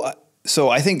 Well, so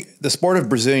I think the sport of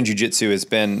Brazilian Jiu-Jitsu has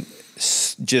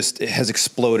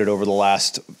exploded over the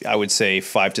last, I would say,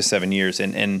 5 to 7 years.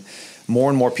 And more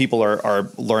and more people are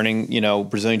learning,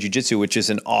 Brazilian Jiu-Jitsu, which is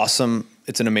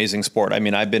it's an amazing sport. I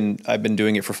mean, I've been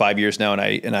doing it for 5 years now,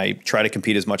 and I try to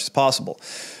compete as much as possible.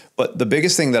 But the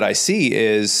biggest thing that I see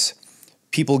is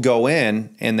people go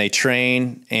in and they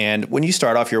train, and when you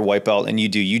start off your white belt and you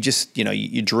just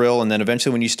you drill, and then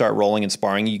eventually when you start rolling and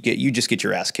sparring, you just get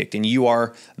your ass kicked, and you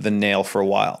are the nail for a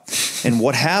while. And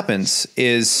what happens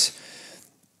is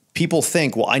people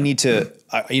think, well, I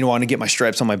want to get my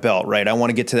stripes on my belt, right? I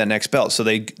want to get to that next belt. So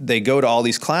they go to all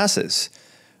these classes,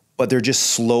 but they're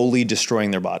just slowly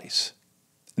destroying their bodies.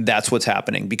 That's what's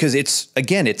happening, because it's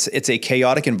a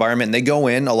chaotic environment, and they go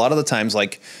in a lot of the times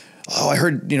like, oh, I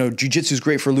heard, jiu-jitsu is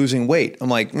great for losing weight. I'm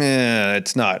like,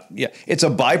 it's not. Yeah, it's a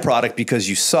byproduct because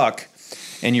you suck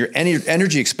and your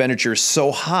energy expenditure is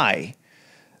so high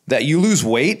that you lose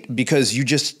weight because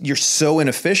you're so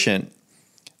inefficient.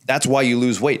 That's why you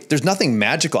lose weight. There's nothing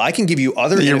magical. I can give you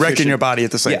other You're wrecking your body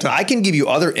at the same time. I can give you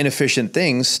other inefficient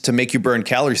things to make you burn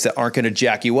calories that aren't going to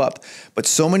jack you up. But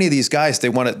so many of these guys,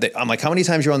 I'm like, how many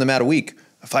times you're on the mat a week?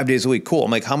 5 days a week. Cool.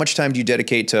 I'm like, how much time do you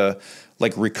dedicate to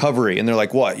like recovery? And they're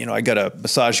like, what? I got a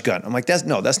massage gun. I'm like, that's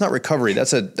not recovery.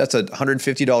 That's a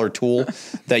 $150 tool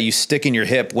that you stick in your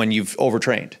hip when you've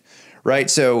overtrained.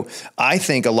 Right. So I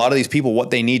think a lot of these people,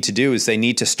 what they need to do is they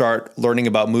need to start learning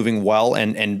about moving well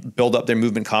and build up their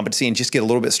movement competency and just get a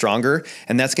little bit stronger.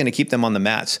 And that's going to keep them on the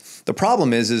mats. The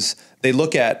problem is they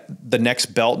look at the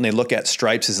next belt and they look at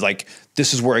stripes as like,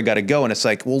 this is where I got to go. And it's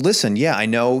like, well, listen, yeah, I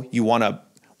know you want to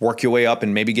work your way up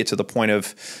and maybe get to the point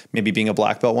of maybe being a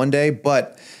black belt one day,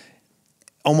 but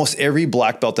almost every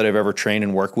black belt that I've ever trained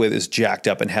and worked with is jacked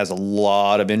up and has a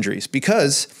lot of injuries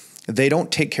because they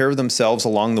don't take care of themselves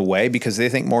along the way because they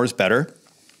think more is better.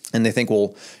 And they think,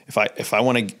 well, if I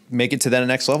want to make it to that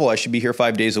next level, I should be here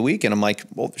 5 days a week. And I'm like,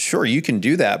 well, sure, you can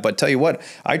do that. But tell you what,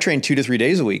 I train 2 to 3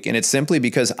 days a week. And it's simply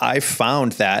because I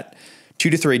found that 2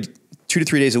 to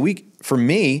 3 days a week for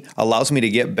me allows me to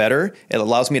get better. It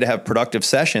allows me to have productive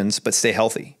sessions, but stay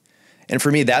healthy. And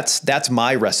for me, that's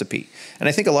my recipe. And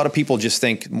I think a lot of people just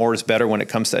think more is better when it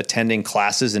comes to attending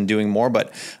classes and doing more.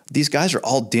 But these guys are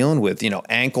all dealing with,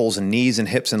 ankles and knees and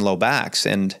hips and low backs.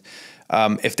 And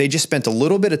if they just spent a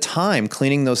little bit of time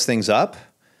cleaning those things up,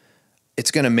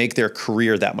 it's going to make their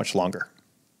career that much longer.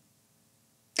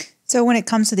 So when it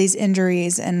comes to these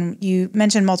injuries, and you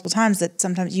mentioned multiple times that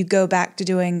sometimes you go back to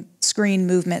doing screen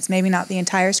movements, maybe not the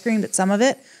entire screen, but some of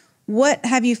it. What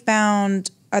have you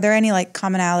found? Are there any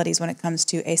commonalities when it comes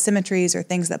to asymmetries or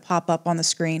things that pop up on the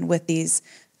screen with these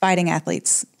fighting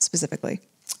athletes specifically?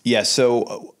 Yeah,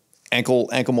 so ankle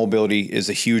mobility is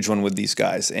a huge one with these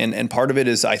guys. And part of it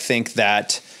is, I think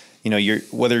that,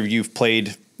 whether you've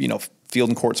played, field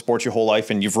and court sports your whole life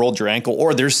and you've rolled your ankle,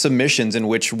 or there's submissions in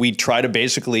which we try to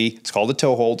it's called a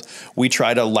toe hold. We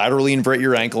try to laterally invert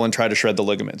your ankle and try to shred the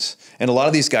ligaments. And a lot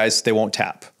of these guys, they won't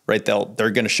tap, right?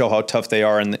 They're going to show how tough they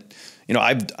are. And,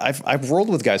 I've rolled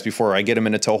with guys before. I get them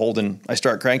in a toe hold and I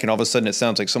start cranking. All of a sudden it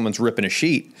sounds like someone's ripping a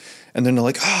sheet. And then they're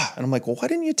like, and I'm like, well, why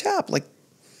didn't you tap?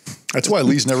 That's why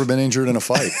Lee's never been injured in a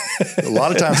fight. A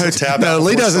lot of times he'll tap. No,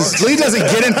 Lee doesn't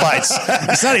get in fights.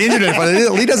 He's not injured in a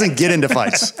fight. Lee doesn't get into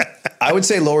fights. I would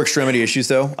say lower extremity issues,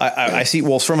 though. I see,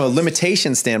 from a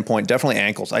limitation standpoint, definitely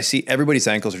ankles. I see everybody's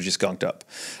ankles are just gunked up.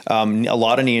 A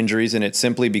lot of knee injuries, and it's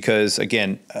simply because,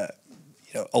 again,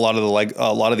 a lot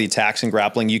of the attacks and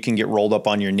grappling, you can get rolled up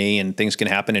on your knee, and things can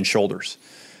happen in shoulders.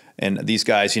 And these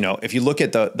guys, if you look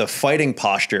at the fighting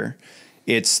posture,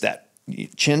 it's that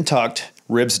chin tucked,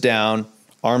 ribs down,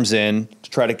 arms in, to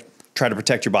try to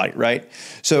protect your body, right?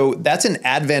 So that's an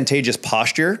advantageous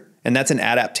posture, and that's an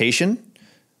adaptation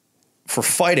for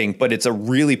fighting, but it's a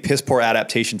really piss poor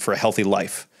adaptation for a healthy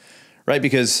life, right?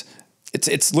 Because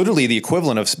it's literally the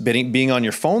equivalent of being on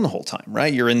your phone the whole time,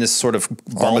 right? You're in this sort of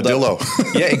armadillo.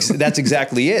 Yeah, that's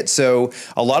exactly it. So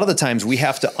a lot of the times we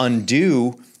have to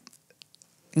undo,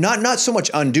 not so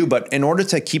much undo, but in order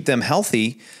to keep them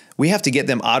healthy, we have to get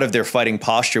them out of their fighting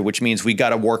posture, which means we got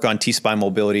to work on T-spine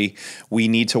mobility. We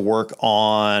need to work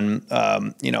on,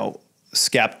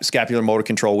 scapular motor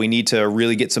control. We need to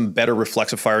really get some better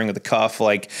reflexive firing of the cuff.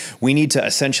 We need to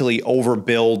essentially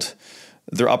overbuild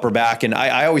their upper back. And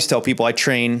I always tell people I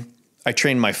train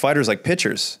my fighters like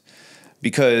pitchers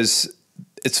because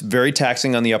it's very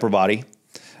taxing on the upper body.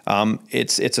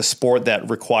 It's a sport that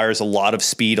requires a lot of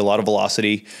speed, a lot of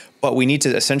velocity, but we need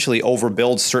to essentially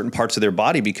overbuild certain parts of their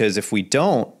body, because if we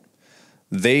don't,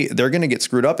 they're going to get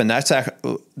screwed up. And that's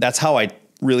how I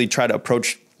really try to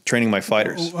approach training my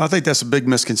fighters. I think that's a big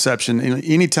misconception.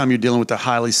 Anytime you're dealing with a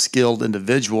highly skilled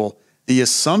individual, the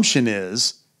assumption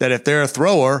is that if they're a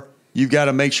thrower, you've got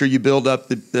to make sure you build up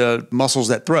the muscles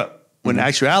that throw. When in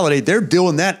actuality, they're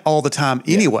doing that all the time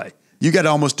anyway. Yeah. You got to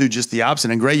almost do just the opposite.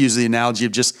 And Gray uses the analogy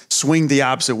of just swing the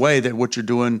opposite way than what you're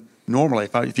doing normally.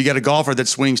 If you got a golfer that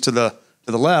swings to the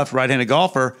left, right-handed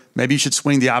golfer, maybe you should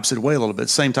swing the opposite way a little bit.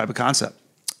 Same type of concept.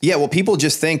 Yeah, well, people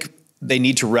just think they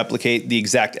need to replicate the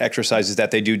exact exercises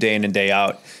that they do day in and day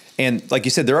out. And like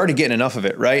you said, they're already getting enough of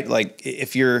it, right?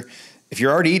 If you're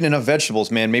already eating enough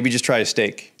vegetables, man, maybe just try a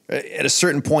steak. At a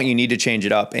certain point, you need to change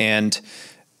it up. And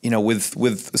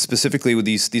with specifically with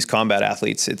these combat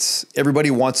athletes, it's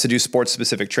everybody wants to do sports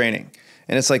specific training.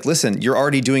 And it's like, listen, you're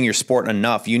already doing your sport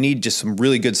enough. You need just some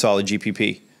really good solid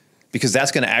GPP, because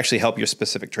that's going to actually help your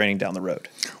specific training down the road.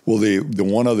 Well, the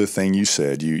one other thing you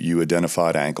said, you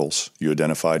identified ankles, you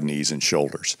identified knees and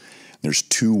shoulders. There's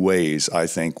two ways I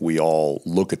think we all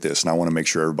look at this, and I want to make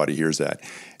sure everybody hears that.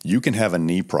 You can have a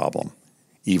knee problem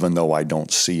even though I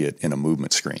don't see it in a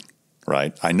movement screen,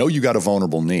 right? I know you got a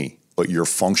vulnerable knee, but you're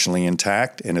functionally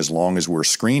intact, and as long as we're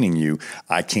screening you,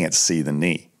 I can't see the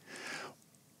knee.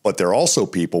 But there are also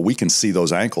people, we can see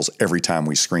those ankles every time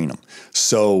we screen them.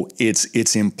 So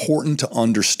it's important to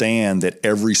understand that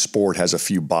every sport has a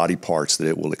few body parts that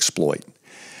it will exploit.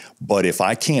 But if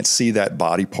I can't see that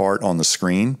body part on the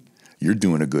screen, you're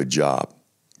doing a good job.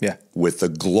 Yeah. With the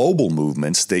global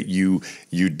movements that you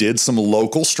did some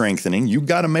local strengthening, you've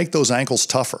got to make those ankles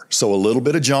tougher. So a little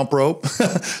bit of jump rope,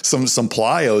 some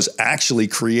plyos actually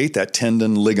create that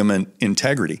tendon ligament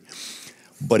integrity.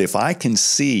 But if I can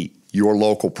see your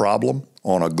local problem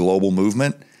on a global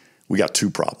movement, we got two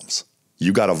problems.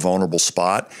 You got a vulnerable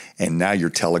spot, and now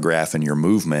you're telegraphing your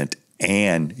movement,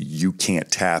 and you can't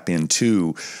tap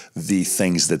into the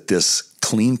things that this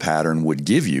clean pattern would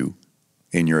give you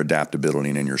in your adaptability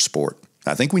and in your sport.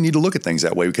 I think we need to look at things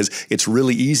that way because it's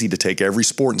really easy to take every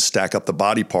sport and stack up the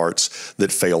body parts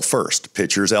that fail first.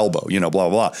 Pitcher's elbow, blah, blah,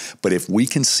 blah. But if we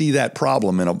can see that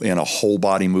problem in a whole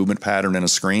body movement pattern in a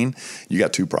screen, you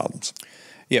got two problems.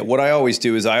 Yeah, what I always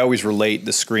do is I always relate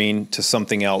the screen to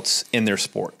something else in their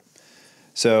sport.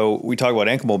 So we talk about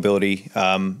ankle mobility.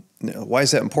 Why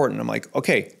is that important? I'm like,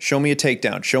 okay, show me a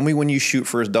takedown. Show me when you shoot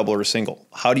for a double or a single.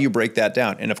 How do you break that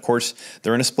down? And of course,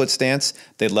 they're in a split stance.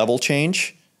 They level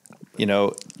change.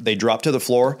 They drop to the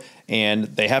floor and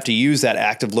they have to use that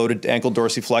active loaded ankle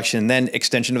dorsiflexion, then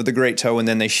extension of the great toe, and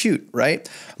then they shoot, right?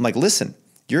 I'm like, listen,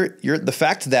 you're the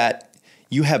fact that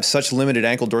you have such limited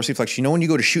ankle dorsiflexion, when you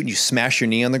go to shoot and you smash your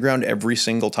knee on the ground every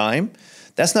single time,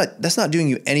 that's not doing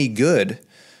you any good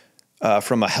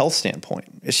from a health standpoint.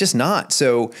 It's just not.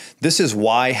 So this is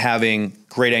why having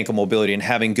great ankle mobility and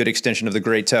having good extension of the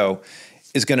great toe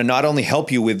is going to not only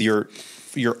help you with your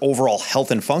overall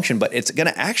health and function, but it's going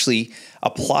to actually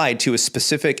apply to a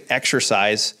specific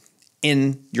exercise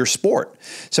in your sport.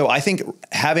 So I think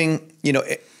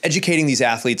educating these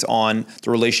athletes on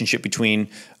the relationship between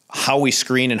how we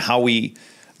screen and how we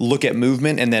look at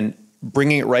movement, and then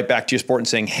bringing it right back to your sport and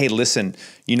saying, hey, listen,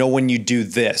 when you do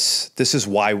this, this is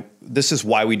why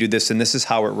we do this, and this is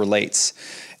how it relates.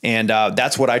 And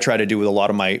that's what I try to do with a lot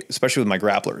of especially with my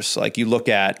grapplers. Like you look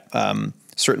at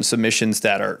certain submissions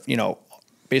that are,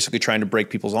 basically trying to break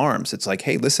people's arms. It's like,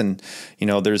 hey, listen,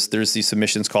 there's these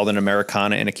submissions called an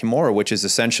Americana and a Kimura, which is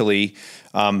essentially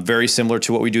very similar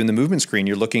to what we do in the movement screen.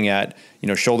 You're looking at,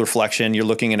 shoulder flexion, you're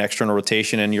looking at external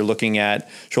rotation, and you're looking at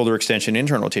shoulder extension,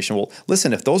 internal rotation. Well,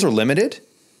 listen, if those are limited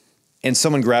and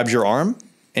someone grabs your arm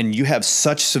and you have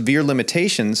such severe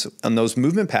limitations on those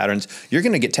movement patterns, you're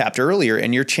going to get tapped earlier,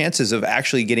 and your chances of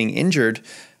actually getting injured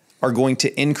are going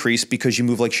to increase because you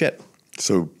move like shit.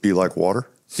 So be like water?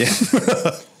 Yeah.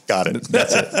 Got it.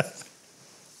 That's it.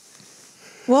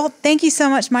 Well, thank you so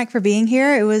much, Mike, for being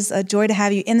here. It was a joy to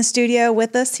have you in the studio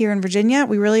with us here in Virginia.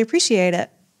 We really appreciate it.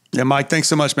 Yeah, Mike, thanks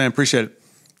so much, man. Appreciate it.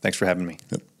 Thanks for having me.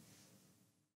 Yep.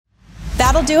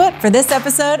 That'll do it for this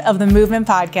episode of the Movement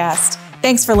Podcast.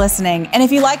 Thanks for listening. And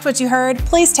if you liked what you heard,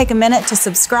 please take a minute to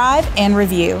subscribe and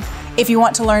review. If you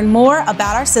want to learn more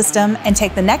about our system and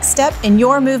take the next step in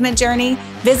your movement journey,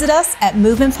 visit us at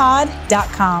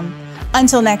movementpod.com.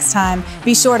 Until next time,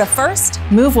 be sure to first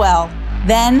move well,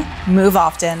 then move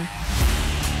often.